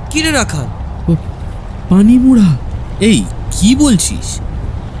 কি রে রাখাল? পানি মুড়া। এই কি বলছিস?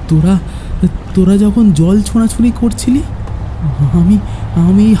 তোরা যখন জল ছোঁড়াছুঁড়ি করছিলি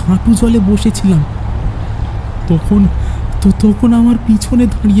আমি হাঁটু জলে বসেছিলাম, তখন আমার পিছনে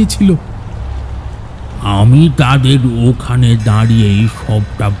দাঁড়িয়েছিল। আমি তাদের ওখানে দাঁড়িয়েই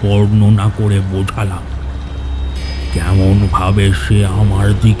সবটা বর্ণনা করে বোঝালাম কেমন ভাবে সে আমার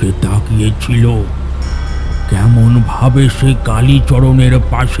দিকে তাকিয়েছিল, কেমন ভাবে সে কালীচরণের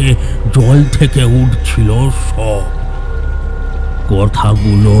পাশে জল থেকে উঠছিল। সব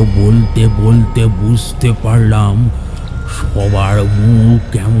কথাগুলো বলতে বলতে বুঝতে পারলাম সবার মুখ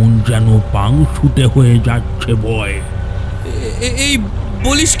কেমন যেন পাংশুটে হয়ে যাচ্ছে ভয়। এই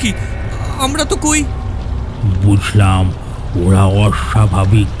বলিস কি? আমরা তো কই। বুঝলাম ওরা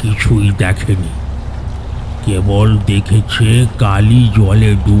অস্বাভাবিক কিছুই দেখেনি, কেবল দেখেছে কালী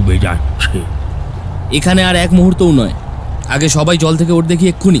জলে ডুবে যাচ্ছে। এখানে আর এক মুহূর্তও নয়, আগে সবাই জল থেকে ওঠ দেখি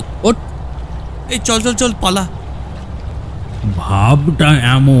এক্ষুনি। ওঠ। এই চল চল চল পালা। ভাবটা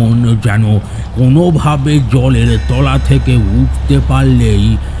এমন যেন কোনোভাবে জলের তলা থেকে উঠতে পারলেই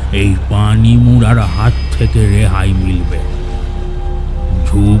এই পানি মুড়ার হাত থেকে রেহাই মিলবে।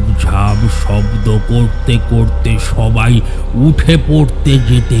 ঝুপঝাপ শব্দ করতে করতে সবাই উঠে পড়তে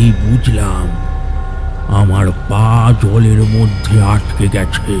যেতেই বুঝলাম আমার পা জলের মধ্যে আটকে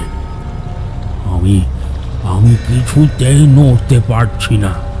গেছে। আমি কিছুতেই নড়তে পারছি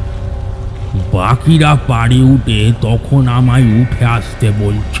না। বাকিরা পাড়ে উঠে তখন আমায় উঠে আসতে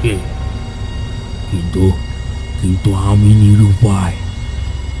বলছে, কিন্তু আমি নিরুপায়।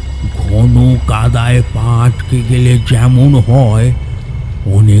 ঘন কাদায় পা আটকে গেলে যেমন হয়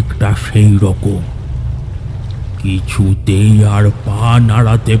অনেকটা সেই রকম। কিছুতেই আর পা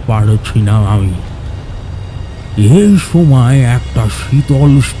নাড়াতে পারছি না আমি। এই সময় একটা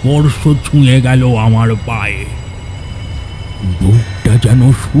শীতল স্পর্শ ছুঁয়ে গেল আমার পায়ে। বুকটা যেন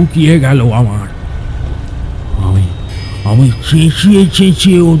শুকিয়ে গেল আমার। আমি চেঁচিয়ে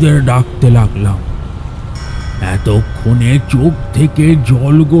চেঁচিয়ে ওদের ডাকতে লাগলাম। এতক্ষণে চোখ থেকে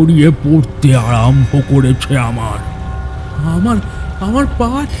জল গড়িয়ে পড়তে আরম্ভ করেছে আমার। আমার পা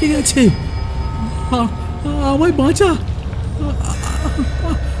আটকে গেছে, আমায় বাঁচা।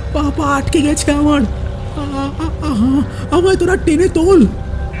 পা আটকে গেছে আমার, আমায় তোরা টেনে তোল।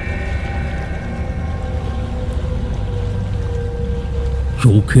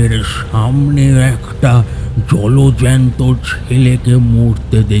 চোখের সামনে একটা জলজ্যান্ত ছেলেকে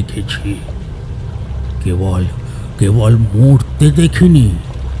মরতে দেখেছি। কেবল মরতে দেখিনি,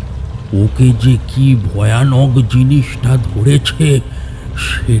 ওকে যে কি ভয়ানক জিনিসটা ধরেছে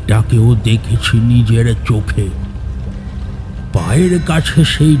সেটাকেও দেখেছি নিজের চোখে। পায়ের কাছে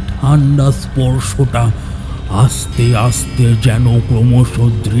সেই ঠান্ডা স্পর্শটা আস্তে আস্তে যেন ক্রমশ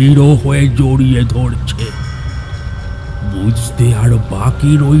দৃঢ় হয়ে জড়িয়ে ধরছে। বুঝতে আর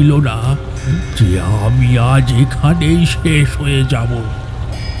বাকি রইল না যে আমি আজ এখানেই শেষ হয়ে যাব।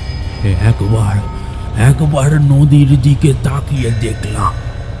 একবার নদীর দিকে তাকিয়ে দেখলাম,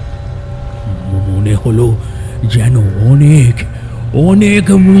 মনে হলো যেন অনেক অনেক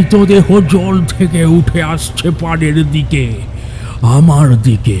মৃতদেহ জল থেকে উঠে আসছে পাড়ের দিকে, আমার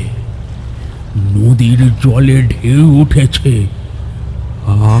দিকে। নদীর জলে ঢেউ উঠেছে,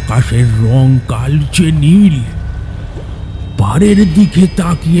 আকাশের রং কালচে নীল। পাড়ের দিকে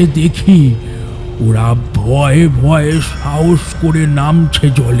তাকিয়ে দেখি ওরা ভয়ে ভয়ে সাহস করে নামছে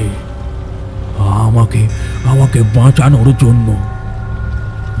জলে আমাকে বাঁচানোর জন্য।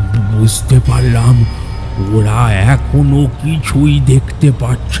 বুঝতে পারলাম ওরা এখনো কিছুই দেখতে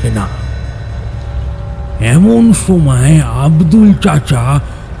পাচ্ছে না। এমন সময় আব্দুল চাচা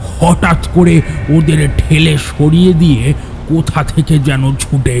হঠাৎ করে ওদের ঠেলে সরিয়ে দিয়ে কোথা থেকে যেন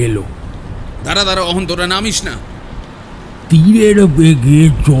ছুটে এলো। দাঁড়া অহন তোরা নামিস না। তীরের বেগে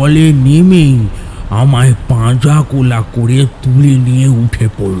জলে নেমেই আমায় পাঁজা কোলা করে তুলে নিয়ে উঠে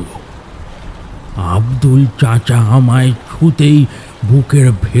পড়ল। আব্দুল চাচা আমায় ছুতেই বুকের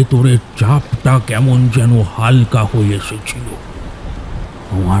ভেতরের চাপটা কেমন যেন হালকা হয়ে এসেছিল।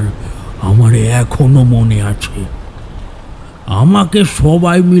 আমার এখনো মনে আছে, আমাকে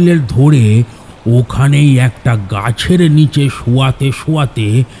সবাই মিলে ধরে ওখানেই একটা গাছের নিচে শোয়াতে শোয়াতে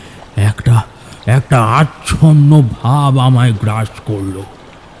একটা আচ্ছন্ন ভাব আমায় গ্রাস করল।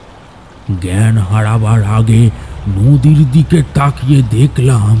 জ্ঞান হারাবার আগে নদীর দিকে তাকিয়ে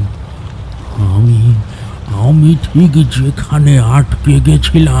দেখলাম আমি ঠিক যেখানে আটকে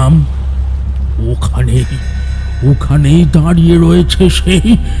গেছিলাম ওখানেই দাঁড়িয়ে রয়েছে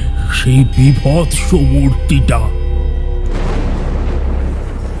সেই বিভৎস মূর্তিটা।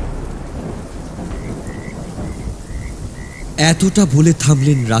 এতটা বলে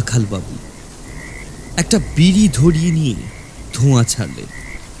থামলেন রাখাল বাবু। একটা বিড়ি ধরিয়ে নিয়ে ধোঁয়া ছাড়লেন।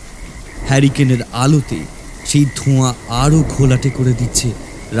 হ্যারিকেনের আলোতে সেই ধোঁয়া আরো ঘোলাটে করে দিচ্ছে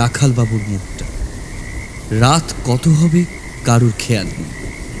রাখাল বাবুর মুখটা। রাত কত হবে কারোর খেয়াল নেই।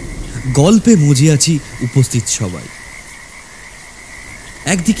 গল্পে মজে আছি উপস্থিত সবাই।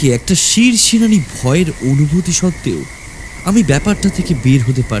 একদিকে একটা শিরশিরানি ভয়ের অনুভূতি সত্ত্বেও আমি ব্যাপারটা থেকে বের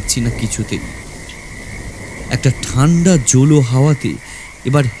হতে পারছি না কিছুতেই। একটা ঠান্ডা জোলো হাওয়াতে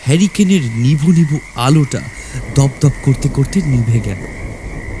এবার হ্যারিকেনের নিভু নিভু আলোটা দপদপ করতে করতে নিভে গেল।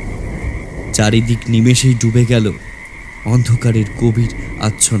 চারিদিক নিমেষেই ডুবে গেল অন্ধকারের গভীর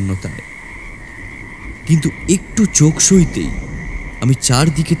আচ্ছন্নতায়। কিন্তু একটু চোখ সইতেই আমি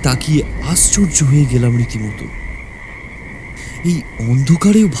চারদিকে তাকিয়ে আশ্চর্য হয়ে গেলাম রীতিমতো। এই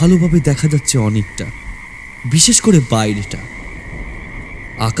অন্ধকারেও ভালোভাবে দেখা যাচ্ছে অনেকটা, বিশেষ করে বাইরেটা।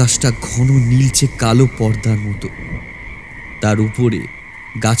 আকাশটা ঘন নীলচে কালো পর্দার মতো, তার উপরে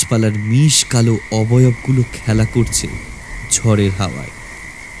গাছপালার মিশ কালো অবয়বগুলো খেলা করছে ঝড়ের হাওয়ায়।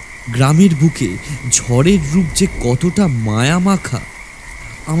 গ্রামের বুকে ঝড়ের রূপ যে কতটা মায়ামাখা,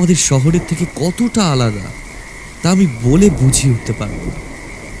 আমাদের শহরের থেকে কতটা আলাদা, তা আমি বলে বুঝিয়ে উঠতে পারব না।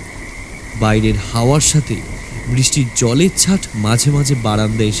 বাইরের হাওয়ার সাথে বৃষ্টির জলের ছাট মাঝে মাঝে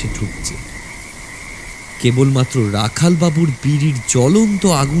বারান্দায় এসে ঢুকছে। কেবলমাত্র রাখাল বাবুর বিড়ির জ্বলন্ত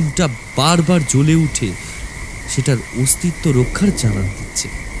আগুনটা বারবার জ্বলে উঠে সেটার অস্তিত্ব রক্ষার জানান দিচ্ছে।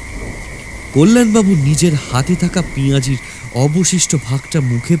 কল্যাণবাবু নিজের হাতে থাকা পেঁয়াজির অবশিষ্ট ভাগটা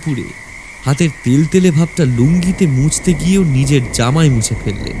মুখে পুরে হাতের তেলতেলে ভাবটা লুঙ্গিতে মুছতে গিয়েও নিজের জামায় মুছে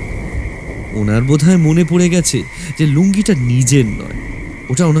ফেললেন। ওনার বোধহয় মনে পড়ে গেছে যে লুঙ্গিটা নিজের নয়,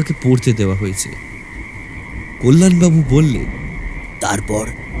 ওটা ওনাকে পরতে দেওয়া হয়েছে। কল্যাণবাবু বললেন, তারপর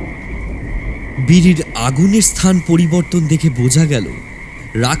বিড়ির আগুনের স্থান পরিবর্তন দেখে বোঝা গেল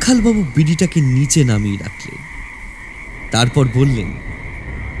রাখালবাবু বিড়িটাকে নিচে নামিয়ে রাখলেন। তারপর বললেন,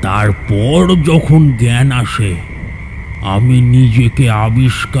 তারপর যখন জ্ঞান আসে আমি নিজেকে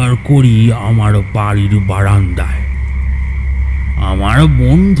আবিষ্কার করি আমার বাড়ির বারান্দায়। আমার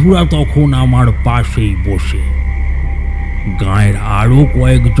বন্ধুরা তখন আমার পাশেই বসে। গাঁয়ের আরো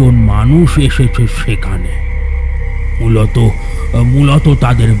কয়েকজন মানুষ এসেছে সেখানে, মূলত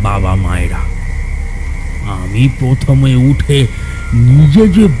তাদের বাবা মায়েরা। আমি প্রথমে উঠে নিজে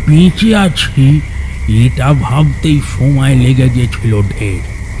যে বেঁচে আছি এটা ভাবতেই সময় লেগে গেছিল ঢের।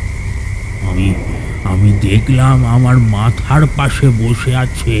 আমি দেখলাম আমার মাথার পাশে বসে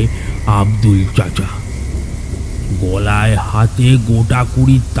আছে আব্দুল চাচা, গলায় হাতে গোটা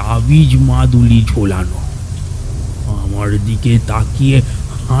 20 তাবিজ মাদুলি ঝোলানো, আমার দিকে তাকিয়ে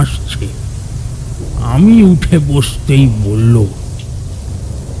হাসছে। আমি উঠে বসতেই বলল,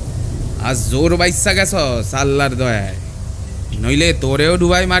 আজ জোর বাইসা গেছ আল্লাহর দয়ায়, নইলে তোরেও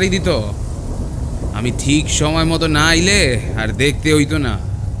ডুবাই মারি দিত। আমি ঠিক সময় মতো না আইলে আর দেখতে হইতো না।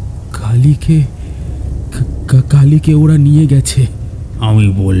 কালীকে ওরা নিয়ে গেছে, আমি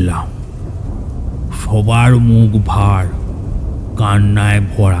বললাম। সবার মুখ ভার, কান্নায়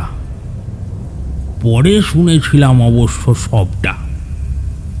ভরা। পরে শুনেছিলাম অবশ্য সবটা।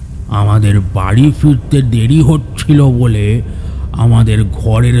 আমাদের বাড়ি ফিরতে দেরি হচ্ছিল বলে আমাদের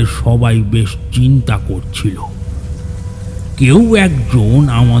ঘরের সবাই বেশ চিন্তা করছিল। কেউ একজন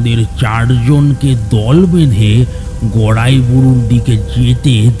আমাদের 4 জনকে দল বেঁধে গড়াই বুড়ুর দিকে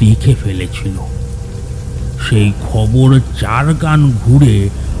যেতে দেখে ফেলেছিল। সেই খবর 4 গান ঘুরে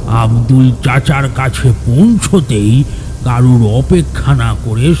আব্দুল চাচার কাছে পৌঁছতেই কারুর অপেক্ষা না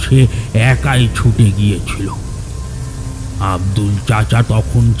করে সে একাই ছুটে গিয়েছিল। আব্দুল চাচা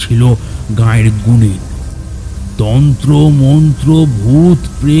তখন ছিল গাঁয়ের গুণী। তন্ত্র মন্ত্র ভূত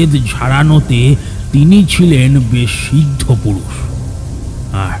প্রেত ঝাড়ানোতে তিনি ছিলেন বেশ সিদ্ধ পুরুষ।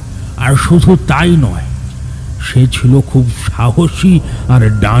 আর শুধু তাই নয়, সে ছিল খুব সাহসী আর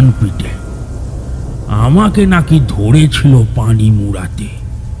ডান পিটে। আমাকে নাকি ধরেছিল পানি মুড়াতে।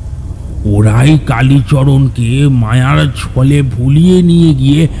 ওরাই কালীচরণকে মায়ার ছলে ভুলিয়ে নিয়ে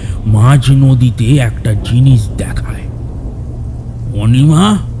গিয়ে মাঝ নদীতে একটা জিনিস দেখায়। অনিমা,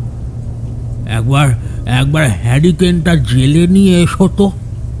 একবার হ্যারিকেনটা জেলে নিয়ে এসো তো।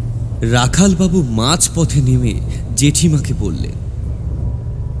 রাখালবাবু মাঝ পথে নেমে জেঠিমাকে বললেন।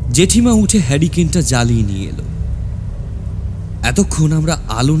 জেঠিমা উঠে হ্যারিকেনটা জ্বালিয়ে নিয়ে এলো। এতক্ষণ আমরা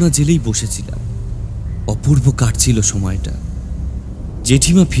আলো না জেলেই বসেছিলাম। অপূর্ব কাটছিল সময়টা।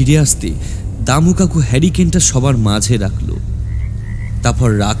 জেঠিমা ফিরে আসতে দামু কাকু হ্যারিকেনটা সবার মাঝে রাখলো। তারপর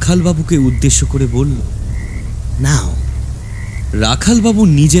রাখালবাবুকে উদ্দেশ্য করে বলল, নাও। রাখালবাবু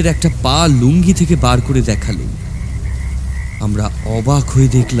নিজের একটা পা লুঙ্গি থেকে বার করে দেখালেন। আমরা অবাক হয়ে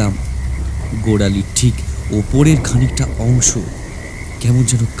দেখলাম গোড়ালির ঠিক ওপরের খানিকটা অংশ কেমন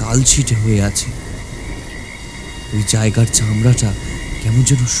যেন কালছিটে হয়ে আছে। ওই জায়গার চামড়াটা কেমন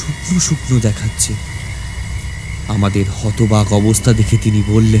যেন শুকনো শুকনো দেখাচ্ছে। আমাদের হতবাক অবস্থা দেখে তিনি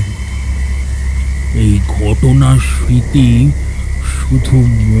বললেন, এই ঘটনার স্মৃতি শুধু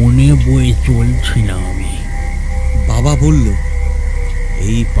মনে বয়ে চলছি না আমি। বাবা বলল,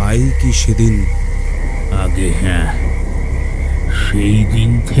 এই পাই কি সেদিন? আগে হ্যাঁ, সেই দিন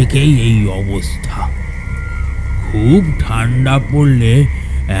থেকেই এই অবস্থা। খুব ঠান্ডা পড়লে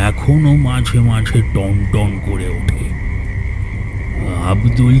এখনো মাঝে মাঝে টন টন করে ওঠে।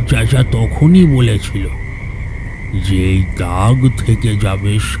 আব্দুল চাচা তখনই বলেছিল যে এই দাগ থেকে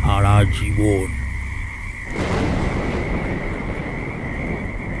যাবে সারা জীবন।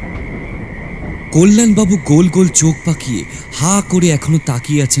 কল্যাণবাবু গোল গোল চোখ পাকিয়ে হা করে এখনো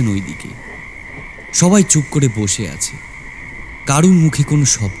তাকিয়ে আছেন ওই দিকে। সবাই চুপ করে বসে আছে, কারুর মুখে কোনো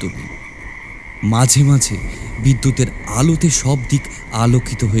শব্দ নেই। মাঝে মাঝে বিদ্যুতের আলোতে সব দিক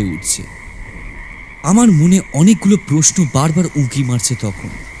আলোকিত হয়ে উঠছে। আমার মনে অনেকগুলো প্রশ্ন বারবার উঁকি মারছে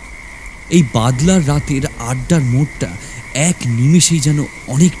তখন। এই বাদলার রাতের আড্ডার মোড়টা এক নিমেষেই যেন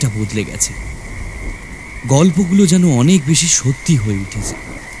অনেকটা বদলে গেছে। গল্পগুলো যেন অনেক বেশি সত্যি হয়ে উঠেছে।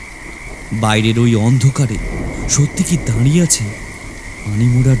 বাইরের ওই অন্ধকারে সত্যি কি দাঁড়িয়ে আছে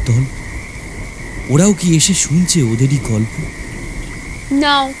আনিমোড়ার দল? ওরাও কি এসে শুনছে ওদেরই গল্প?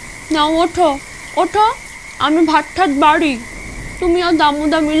 নাও নাও, ওঠো ওঠো, আমি ভাত ঠাত বাড়ি। তুমি আর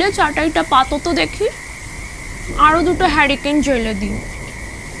দামোদা মিলে চাটাইটা পাতো তো দেখি, আরো দুটো হ্যারিকেন জ্বেলে দিই।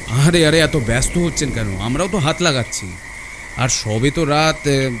 আরে আরে, এত ব্যস্ত হচ্ছেন কেন? আমরাও তো হাত লাগাচ্ছি। আর সবে তো রাত,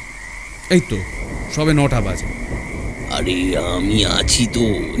 এই তো সবে 9টা বাজে। আরে আমি আছি তো,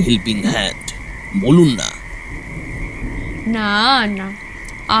 হেল্পিং হ্যান্ড, বলুন না। না না,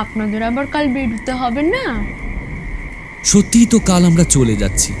 আপনাদের আবার কাল বেরোতে হবে না? সত্যিই তো কাল আমরা চলে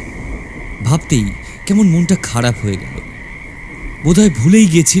যাচ্ছি। ভাবতেই কেমন মনটা খারাপ হয়ে গেল। বোধহয় ভুলেই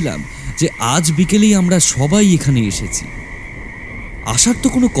গেছিলাম যে আজ বিকেলেই আমরা সবাই এখানে এসেছি। আসার তো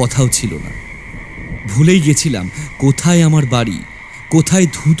কোনো কথাও ছিল না। ভুলেই গেছিলাম কোথায় আমার বাড়ি, কোথায়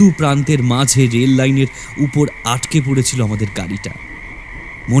ধুধু প্রান্তের মাঝে রেল লাইনের উপর আটকে পড়েছিল আমাদের গাড়িটা।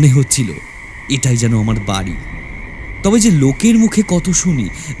 মনে হচ্ছিল এটাই যেন আমার বাড়ি। তবে যে লোকের মুখে কত শুনি,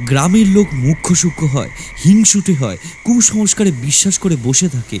 গ্রামের লোক মুখ্য সূক্ষ্ম হয়, হিংসুটে হয়, কুসংস্কারে বিশ্বাস করে বসে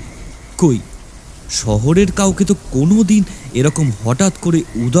থাকে। কই, শহরের কাউকে তো কোনো দিন এরকম হঠাৎ করে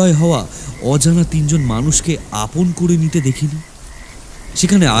উদয় হওয়া অজানা 3 জন মানুষকে আপন করে নিতে দেখিনি।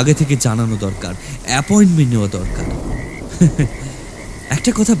 সেখানে আগে থেকে জানানো দরকার, অ্যাপয়েন্টমেন্ট নেওয়া দরকার।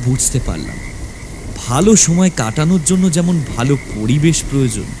 একটা কথা বুঝতে পারলাম, ভালো সময় কাটানোর জন্য যেমন ভালো পরিবেশ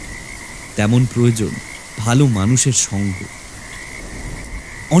প্রয়োজন, তেমন প্রয়োজন ভালো মানুষের সঙ্গ।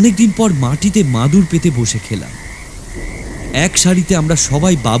 অনেকদিন পর মাটিতে মাদুর পেতে বসে খেলাম। এক সারিতে আমরা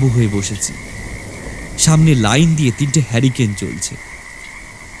সবাই বাবু হয়ে বসেছি। সামনে লাইন দিয়ে 3টে হ্যারিকেন চলছে।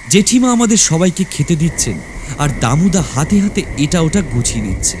 জেঠিমা আমাদের সবাইকে খেতে দিচ্ছেন, আর দামুদা হাতে হাতে এটা ওটা গুছিয়ে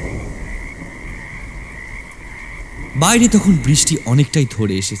নিচ্ছে। বাইরে তখন বৃষ্টি অনেকটাই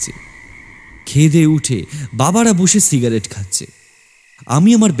ধরে এসেছে। খেয়ে দিয়ে উঠে বাবারা বসে সিগারেট খাচ্ছে। আমি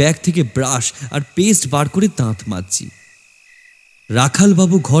আমার ব্যাগ থেকে ব্রাশ আর পেস্ট বার করে দাঁত মাজছি। রাখাল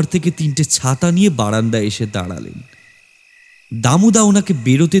বাবু ঘর থেকে 3টে ছাতা নিয়ে বারান্দায় এসে দাঁড়ালেন। দামুদা ওনাকে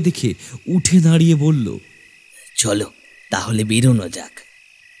বেরোতে দেখে উঠে দাঁড়িয়ে বলল, চলো তাহলে বেরোনো যাক।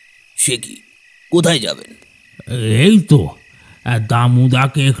 সে কি, কোথায় যাবেন? এই তো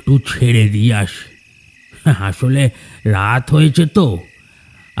দামুদাকে একটু ছেড়ে দিয়ে আসি। আসলে রাত হয়েছে তো,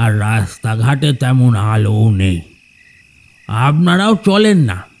 আর রাস্তাঘাটে তেমন আলোও নেই। আপনারাও চলেন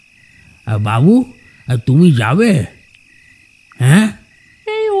না? বাবু, তুমি যাবে? হ্যাঁ,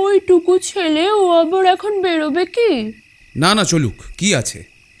 এই ওইটুকু ছেলে, ও আবার এখন বেরোবে কি? না না, চলুক, কি আছে?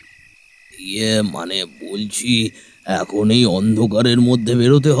 মানে বলছি, এখন এই অন্ধকারের মধ্যে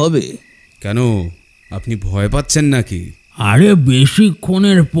বেরোতে হবে? কেন, আপনি ভয় পাচ্ছেন নাকি? আরে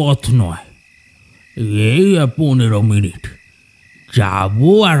বেশিক্ষণের পথ নয়, এই 15 মিনিট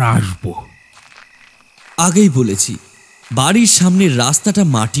যাবো আর আসবো। আগেই বলেছি, বাড়ির সামনের রাস্তাটা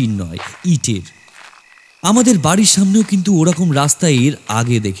মাটির নয়, ইটের। আমাদের বাড়ির সামনেও কিন্তু ওরকম রাস্তা এর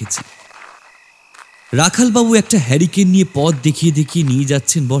আগে দেখেছি। রাখালবাবু একটা হ্যারিকেন নিয়ে পথ দেখিয়ে দেখিয়ে নিয়ে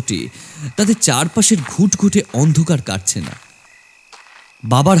যাচ্ছেন বটে, তাদের চারপাশের ঘুটঘুটে অন্ধকার কাটছে না।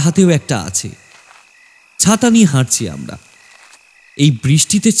 বাবার হাতেও একটা আছে। ছাতা নিয়ে হাঁটছি আমরা। এই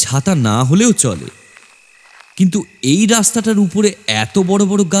বৃষ্টিতে ছাতা না হলেও চলে, কিন্তু এই রাস্তাটার উপরে এত বড়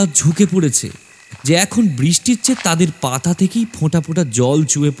বড় গাছ ঝুঁকে পড়েছে যে এখন বৃষ্টির চেয়ে তাদের পাতা থেকেই ফোঁটা ফোঁটা জল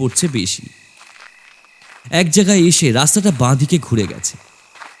চুয়ে পড়ছে বেশি। এক জায়গায় এসে রাস্তাটা বাঁ দিকে ঘুরে গেছে।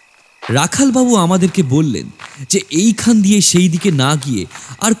 রাখালবাবু আমাদেরকে বললেন যে এইখান দিয়ে সেই দিকে না গিয়ে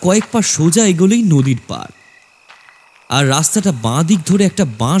আর কয়েক পা সোজা এগোলেই নদীর পার। আর রাস্তাটা বাঁ দিক ধরে একটা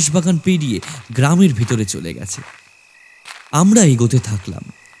বাঁশ বাগান পেরিয়ে গ্রামের ভিতরে চলে গেছে। আমরা এগোতে থাকলাম।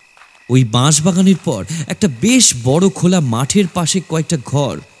 ওই বাঁশ বাগানের পর একটা বেশ বড় খোলা মাঠের পাশে কয়েকটা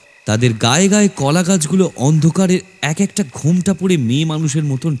ঘর, তাদের গায়ে গায়ে কলা গাছগুলো অন্ধকারের এক একটা ঘোমটা পড়ে মেয়ে মানুষের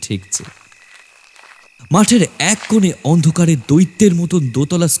মতন ঠেকছে। মাঠের এক কোণে অন্ধকারে দৈত্যের মতন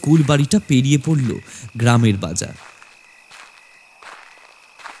দোতলা স্কুল বাড়িটা পেরিয়ে পড়ল গ্রামের বাজার।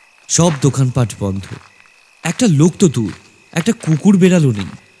 সব দোকানপাট বন্ধ, একটা লোক তো দূর, একটা কুকুর বেড়ালো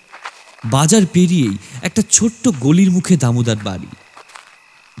নেই। বাজার পেরিয়েই একটা ছোট্ট গলির মুখে দামোদর বাড়ি।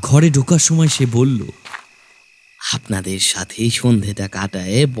 ঘরে ঢোকার সময় সে বলল, আপনাদের সাথে সন্ধেটা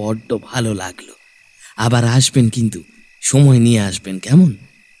কাটায় বড্ড ভালো লাগলো। আবার আসবেন, কিন্তু সময় নিয়ে আসবেন, কেমন?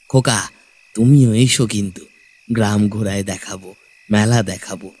 খোকা, তুমিও এসো, কিন্তু গ্রাম ঘোরায় দেখাবো, মেলা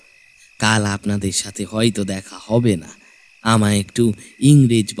দেখাবো। কাল আপনাদের সাথে হয়তো দেখা হবে না, আমায় একটু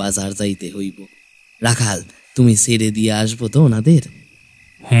ইংরেজ বাজার যাইতে হইব। রাখাল, তুমি ছেড়ে দিয়ে আসবো তো ওনাদের?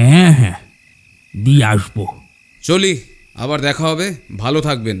 হ্যাঁ হ্যাঁ, দিয়ে আসবো। চলি, আবার দেখা হবে, ভালো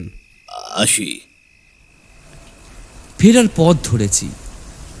থাকবেন। আসি। ফেরার পথ ধরেছি,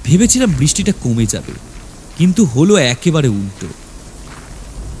 ভেবেছিলাম বৃষ্টিটা কমে যাবে, কিন্তু হলো একেবারে উল্টো।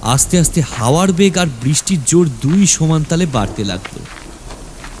 আস্তে আস্তে হাওয়ার বেগ আর বৃষ্টির জোর দুই সমান তালে বাড়তে লাগলো।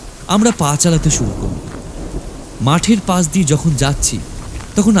 আমরা পা চালাতে শুরু করল। মাঠের পাশ দিয়ে যখন যাচ্ছি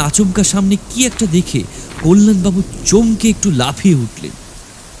তখন আচমকা সামনে কি একটা দেখে কল্যাণবাবু চমকে একটু লাফিয়ে উঠলেন।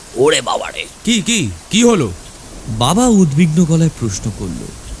 ওরে বাবারে! কি কি কি হলো? বাবা উদ্বিগ্ন গলায় প্রশ্ন করল।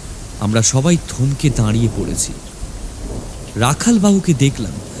 আমরা সবাই থমকে দাঁড়িয়ে পড়েছি। রাখাল বাবুকে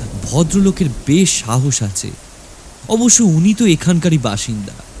দেখলাম, ভদ্রলোকের বেশ সাহস আছে, অবশ্য উনি তো এখানকারই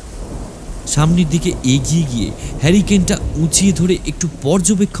বাসিন্দা। সামনের দিকে এগিয়ে গিয়ে হ্যারিকেনটা উঁচিয়ে ধরে একটু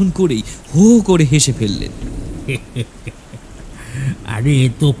পর্যবেক্ষণ করেই হো হো করে হেসে ফেললেন। আরে এ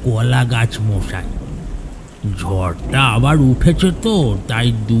তো কলা গাছ মশাই, ঝড়টা আবার উঠেছে তো তাই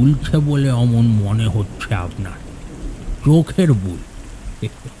দুলছে বলে অমন মনে হচ্ছে আপনার। চোখের ভুল,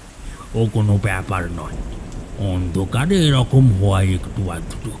 ও কোনো ব্যাপার নয়। অন্ধকারে এরকম হয় একটু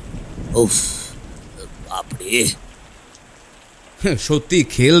আধটু। উফ, বাপরে! সত্যি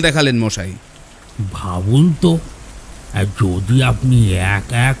খেল দেখালেন মশাই। ভাবুন তো, যদি আপনি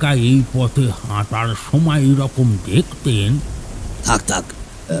একা একা এই পথে হাঁটার সময় এরকম দেখতেন। থাক থাক,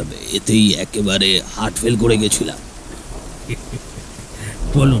 এতেই একেবারে হার্ট ফেল করে গেছিলাম।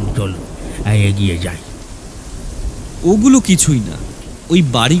 চলুন চলুন, এগিয়ে যাই। ওগুলো কিছুই না, ওই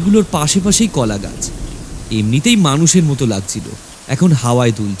বাড়িগুলোর পাশে পাশেই কলা গাছ। এমনিতেই মানুষের মতো লাগছিল, এখন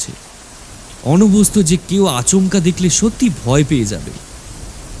হাওয়ায় দুলছে। অনভ্যস্ত যে কেউ আচমকা দেখলে সত্যি ভয় পেয়ে যাবে।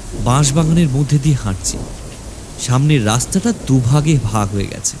 বাঁশবাগানের মধ্যে দিয়ে হাঁটছি। সামনের রাস্তাটা দুভাগে ভাগ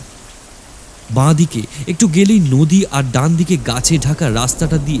হয়ে গেছে। বাঁ দিকে একটু গেলেই নদী, আর ডান দিকে গাছে ঢাকা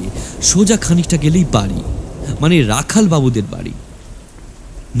রাস্তাটা দিয়ে সোজা খানিকটা গেলেই বাড়ি, মানে রাখাল বাবুদের বাড়ি।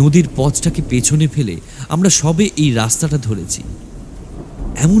 নদীর পথটাকে পেছনে ফেলে আমরা সবে এই রাস্তাটা ধরেছি।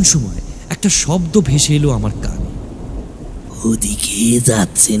 এমন সময় একটা শব্দ ভেসে এলো আমার কানে। ওদিকে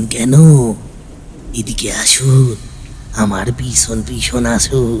যাচ্ছেন কেন? এদিকে আসুন, আমার পিছন পিছন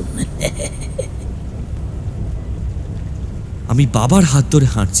আসুন। আমি বাবার হাত ধরে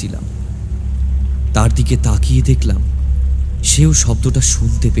হাঁটছিলাম, তার দিকে তাকিয়ে দেখলাম সেও শব্দটা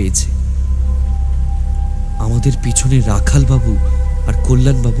শুনতে পেয়েছে। আমাদের পিছনে রাখাল বাবু আর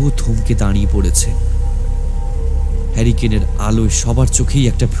কল্যাণবাবুও থমকে দাঁড়িয়ে পড়েছে। হ্যারিকেনের আলোয় সবার চোখেই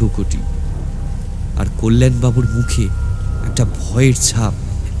একটা ভ্রুকুটি, আর কল্যাণবাবুর মুখে একটা ভয়ের ছাপ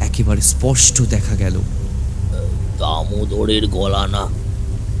একেবারে স্পষ্ট দেখা গেল। দামোদরের গলা না?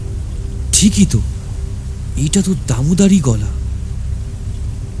 ঠিকই তো, এইটা তো দামোদারই গলা।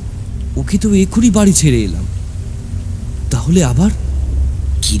 ওকে তো এখনই বাড়ি ছেড়ে এলাম, তাহলে আবার?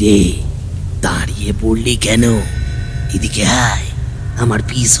 কিরে, দাঁড়িয়ে পড়লি কেন? এদিকে আয়, আমার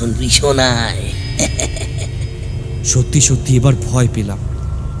পিছন পিছন আয়। সত্যি সত্যি এবার ভয় পেলাম।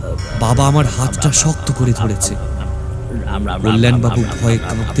 বাবা আমার হাতটা শক্ত করে ধরেছে। কল্যাণবাবু ভয়ে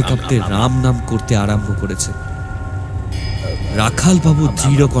কাঁপতে কাঁপতে রাম নাম করতে আরম্ভ করেছে। রাখাল বাবু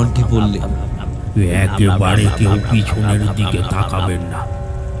দৃঢ় কণ্ঠে বললেন, একেবারে কেউ পিছনের দিকে তাকাবেন না,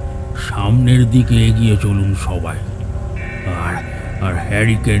 সামনের দিকে এগিয়ে চলুন সবাই। আর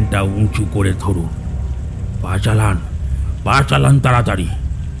হ্যারিকেনটা উঁচু করে ধরুন। পা চালান তাড়াতাড়ি।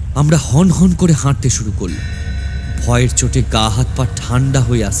 আমরা হন হন করে হাঁটতে শুরু করলাম। ভয়ের চোটে গা হাত পা ঠান্ডা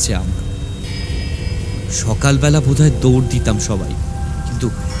হয়ে আসছে আমরা। সকালবেলা বোধহয় দৌড় দিতাম সবাই, কিন্তু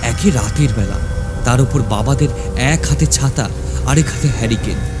একে রাতের বেলা, তার উপর বাবাদের এক হাতে ছাতা, আরেক হাতে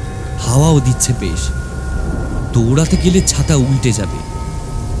হ্যারিকেন, হাওয়াও দিচ্ছে বেশ। দৌড়াতে গেলে ছাতা উল্টে যাবে।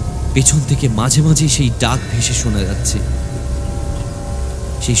 পেছন থেকে মাঝে মাঝে সেই ডাক ভেসে শোনা যাচ্ছে।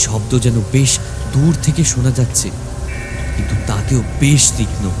 সেই শব্দ যেন বেশ দূর থেকে শোনা যাচ্ছে, কিন্তু তাতেও বেশ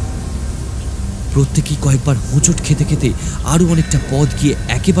তীক্ষ্ণ। প্রত্যেকেই কয়েকবার হোঁচট খেতে খেতে আরো অনেকটা পথ গিয়ে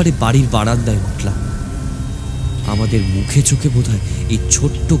একেবারে বাড়ির বারান্দায় উঠলাম। আমাদের মুখে চোখে বোধহয় এই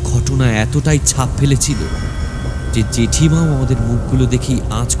ছোট্ট ঘটনা এতটাই ছাপ ফেলেছিল যে জেঠিমাও আমাদের মুখগুলো দেখেই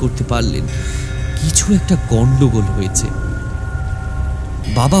আঁচ করতে পারলেন কিছু একটা গন্ডগোল হয়েছে।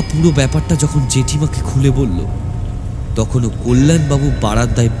 বাবা পুরো ব্যাপারটা যখন জেঠিমাকে খুলে বলল, তখনও কল্যাণবাবু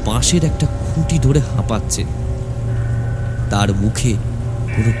বারান্দায় বাঁশের একটা খুঁটি ধরে হাঁপাচ্ছেন। তার মুখে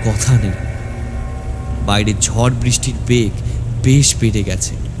কোনো কথা নেই। বাইরে ঝড় বৃষ্টির বেগ বেশ বেড়ে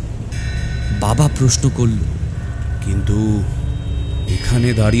গেছে। বাবা প্রশ্ন করল, কিন্তু এখানে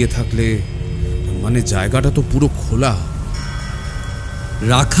দাঁড়িয়ে থাকলে মানে জায়গাটা তো পুরো খোলা।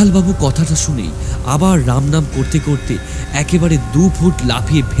 রাখালবাবু কথাটা শুনেই আবার রাম নাম করতে করতে একেবারে 2 ফুট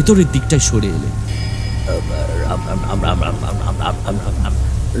লাফিয়ে ভেতরের দিকটায় সরে এলেন।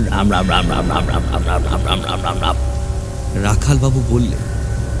 রাখালবাবু বললেন,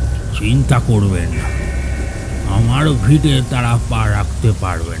 চিন্তা করবেন না, আমার ভিড়ে তারা পা রাখতে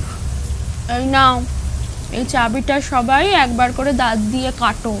পারবে না। এই নাও, এই চাবিটা সবাই একবার করে দাঁত দিয়ে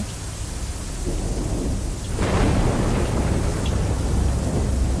কাটো।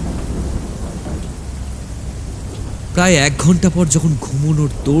 প্রায় 1 ঘন্টা পর যখন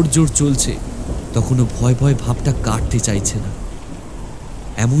ঘুমোনোর তোড়জোড় চলছে, তখনও ভয় ভয় ভাবটা কাটতে চাইছে না।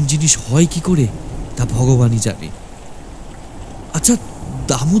 এমন জিনিস হয় কি করে তা ভগবানই জানে। আচ্ছা,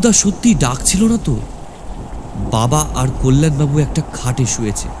 দামোদা সত্যি ডাকছিল না তো? বাবা আর কল্যাণবাবু একটা খাটে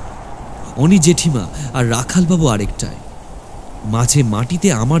শুয়েছে, অনি জেঠিমা আর রাখালবাবু আরেকটায়। মাঝে মাটিতে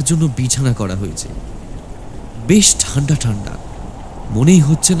আমার জন্য বিছানা করা হয়েছে। বেশ ঠান্ডা ঠান্ডা, মনেই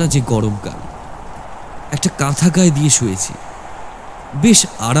হচ্ছে না যে গরমকাল। একটা কাঁথা গায়ে দিয়ে শুয়েছি, বেশ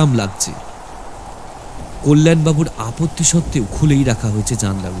আরাম লাগছে। কল্যাণবাবুর আপত্তি সত্ত্বেও খুলেই রাখা হয়েছে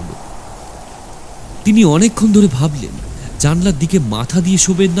জানলাগুলো। তিনি অনেকক্ষণ ধরে ভাবলেন জানলার দিকে মাথা দিয়ে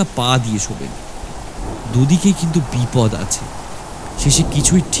শোবেন না পা দিয়ে শোবেন। দুদিকেই কিন্তু বিপদ আছে। শেষে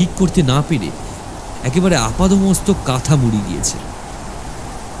কিছুই ঠিক করতে না পেরে একেবারে আপাদমস্তক কাঁথা মুড়ি দিয়েছে।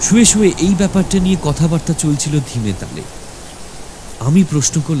 শুয়ে শুয়ে এই ব্যাপারটা নিয়ে কথাবার্তা চলছিল ধিমে তালে। আমি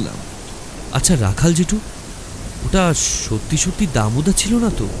প্রশ্ন করলাম, আচ্ছা রাখাল জেঠু, ওটা সত্যি সত্যি দামোদা ছিল না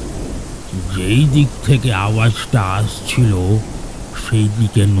তো? যেই দিক থেকে আওয়াজটা আসছিল সেই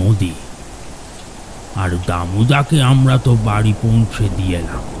দিকে নদী, আর দামোদাকে আমরা তো বাড়ি পৌঁছে দিয়ে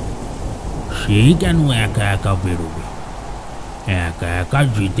এলাম। সে কেন একা একা বেরোবে? একা একা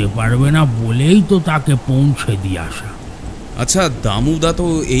যেতে পারবে না বলেই তো তাকে পৌঁছে দিয়ে আসা। আচ্ছা, দামোদা তো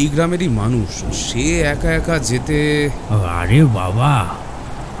এই গ্রামেরই মানুষ, সে একা একা যেতে? আরে বাবা,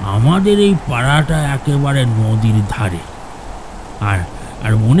 আমাদের এই পাড়াটা একেবারে নদীর ধারে।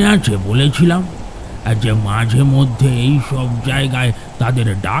 আর মনে আছে বলেছিলাম যে মাঝে মধ্যে এই সব জায়গায় তাদের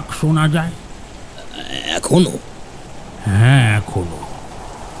ডাক শোনা যায়। এখনো? হ্যাঁ, এখনো।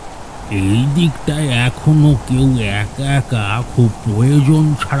 এই দিকটায় এখনো কেউ একা একা খুব প্রয়োজন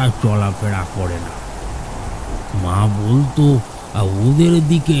ছাড়া চলাফেরা করে না। মা বলতো ওদের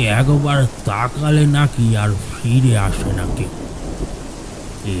দিকে একবার তাকালে নাকি আর ফিরে আসে না কেউ।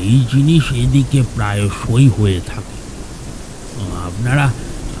 এই জিনিস এদিকে প্রায়শই হয়ে থাকে।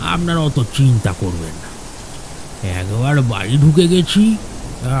 আপনারা অত চিন্তা করবেন না, একবার বাড়ি ঢুকে গেছি,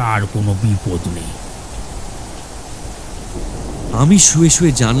 আর কোনো বিপদ নেই। আমি শুয়ে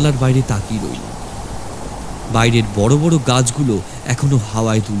শুয়ে জানলার বাইরে তাকিয়ে রইলাম। বাইরের বড় বড় গাছগুলো এখনো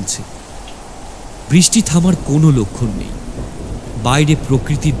হাওয়ায় দুলছে। বৃষ্টি থামার কোনো লক্ষণ নেই। বাইরে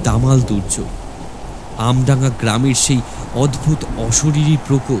প্রকৃতির দামাল দুর্যোগ। আমডাঙ্গা গ্রামের সেই অদ্ভুত অশরীরী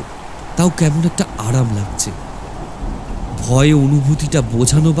প্রকোপ, তাও কেমন একটা আরাম লাগছে। ভয়ে অনুভূতিটা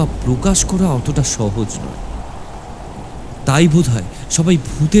বোঝানো বা প্রকাশ করা অতটা সহজ নয়। তাই বোধহয় সবাই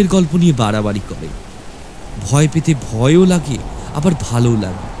ভূতের গল্প নিয়ে বাড়াবাড়ি করে। ভয় পেতে ভয়ও লাগে, আবার ভালোও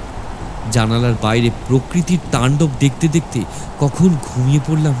লাগে। জানালার বাইরে প্রকৃতির তাণ্ডব দেখতে দেখতে কখন ঘুমিয়ে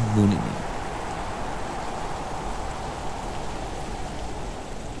পড়লাম মনে নেই।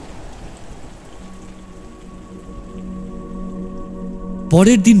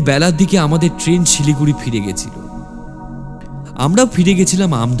 পরের দিন বেলার দিকে আমাদের ট্রেন শিলিগুড়ি ফিরে গেছিল। আমরাও ফিরে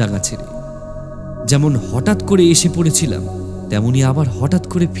গেছিলাম আমডাঙ্গা ছেড়ে। যেমন হঠাৎ করে এসে পড়েছিলাম, তেমনি আবার হঠাৎ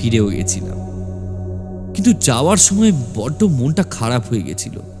করে ফিরেও গেছিলাম। কিন্তু যাওয়ার সময় বড্ড মনটা খারাপ হয়ে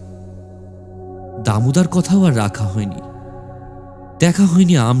গেছিল। দামোদার কথাও আর রাখা হয়নি। দেখা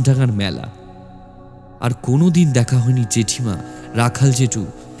হয়নি আমডাঙ্গার মেলা, আর কোনোদিন দেখা হয়নি জেঠিমা, রাখাল জেঠু,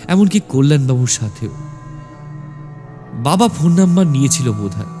 এমনকি কল্যাণবাবুর সাথেও। বাবা ফোন নাম্বার নিয়েছিল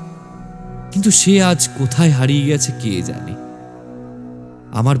বোধহয়, কিন্তু সে আজ কোথায় হারিয়ে গেছে কে জানে।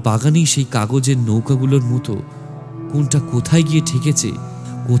 আমার বাগানেই সেই কাগজের নৌকাগুলোর মতো কোনটা কোথায় গিয়ে ঠেকেছে,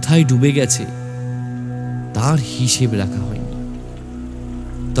 কোথায় ডুবে গেছে, তার হিসেব রাখা হয়নি।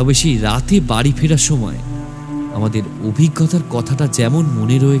 তবে সেই রাতে বাড়ি ফেরার সময় আমাদের অভিজ্ঞতার কথাটা যেমন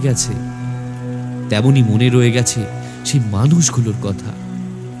মনে রয়ে গেছে, তেমনি মনে রয়ে গেছে সেই মানুষগুলোর কথা,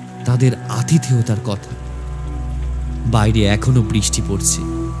 তাদের আতিথেয়তার কথা। বাইরে এখনো বৃষ্টি পড়ছে,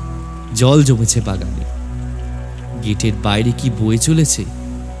 জল জমেছে বাগানে। গেটের বাইরে কি বয়ে চলেছে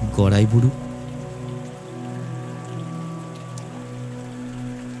গড়াই বুড়ু।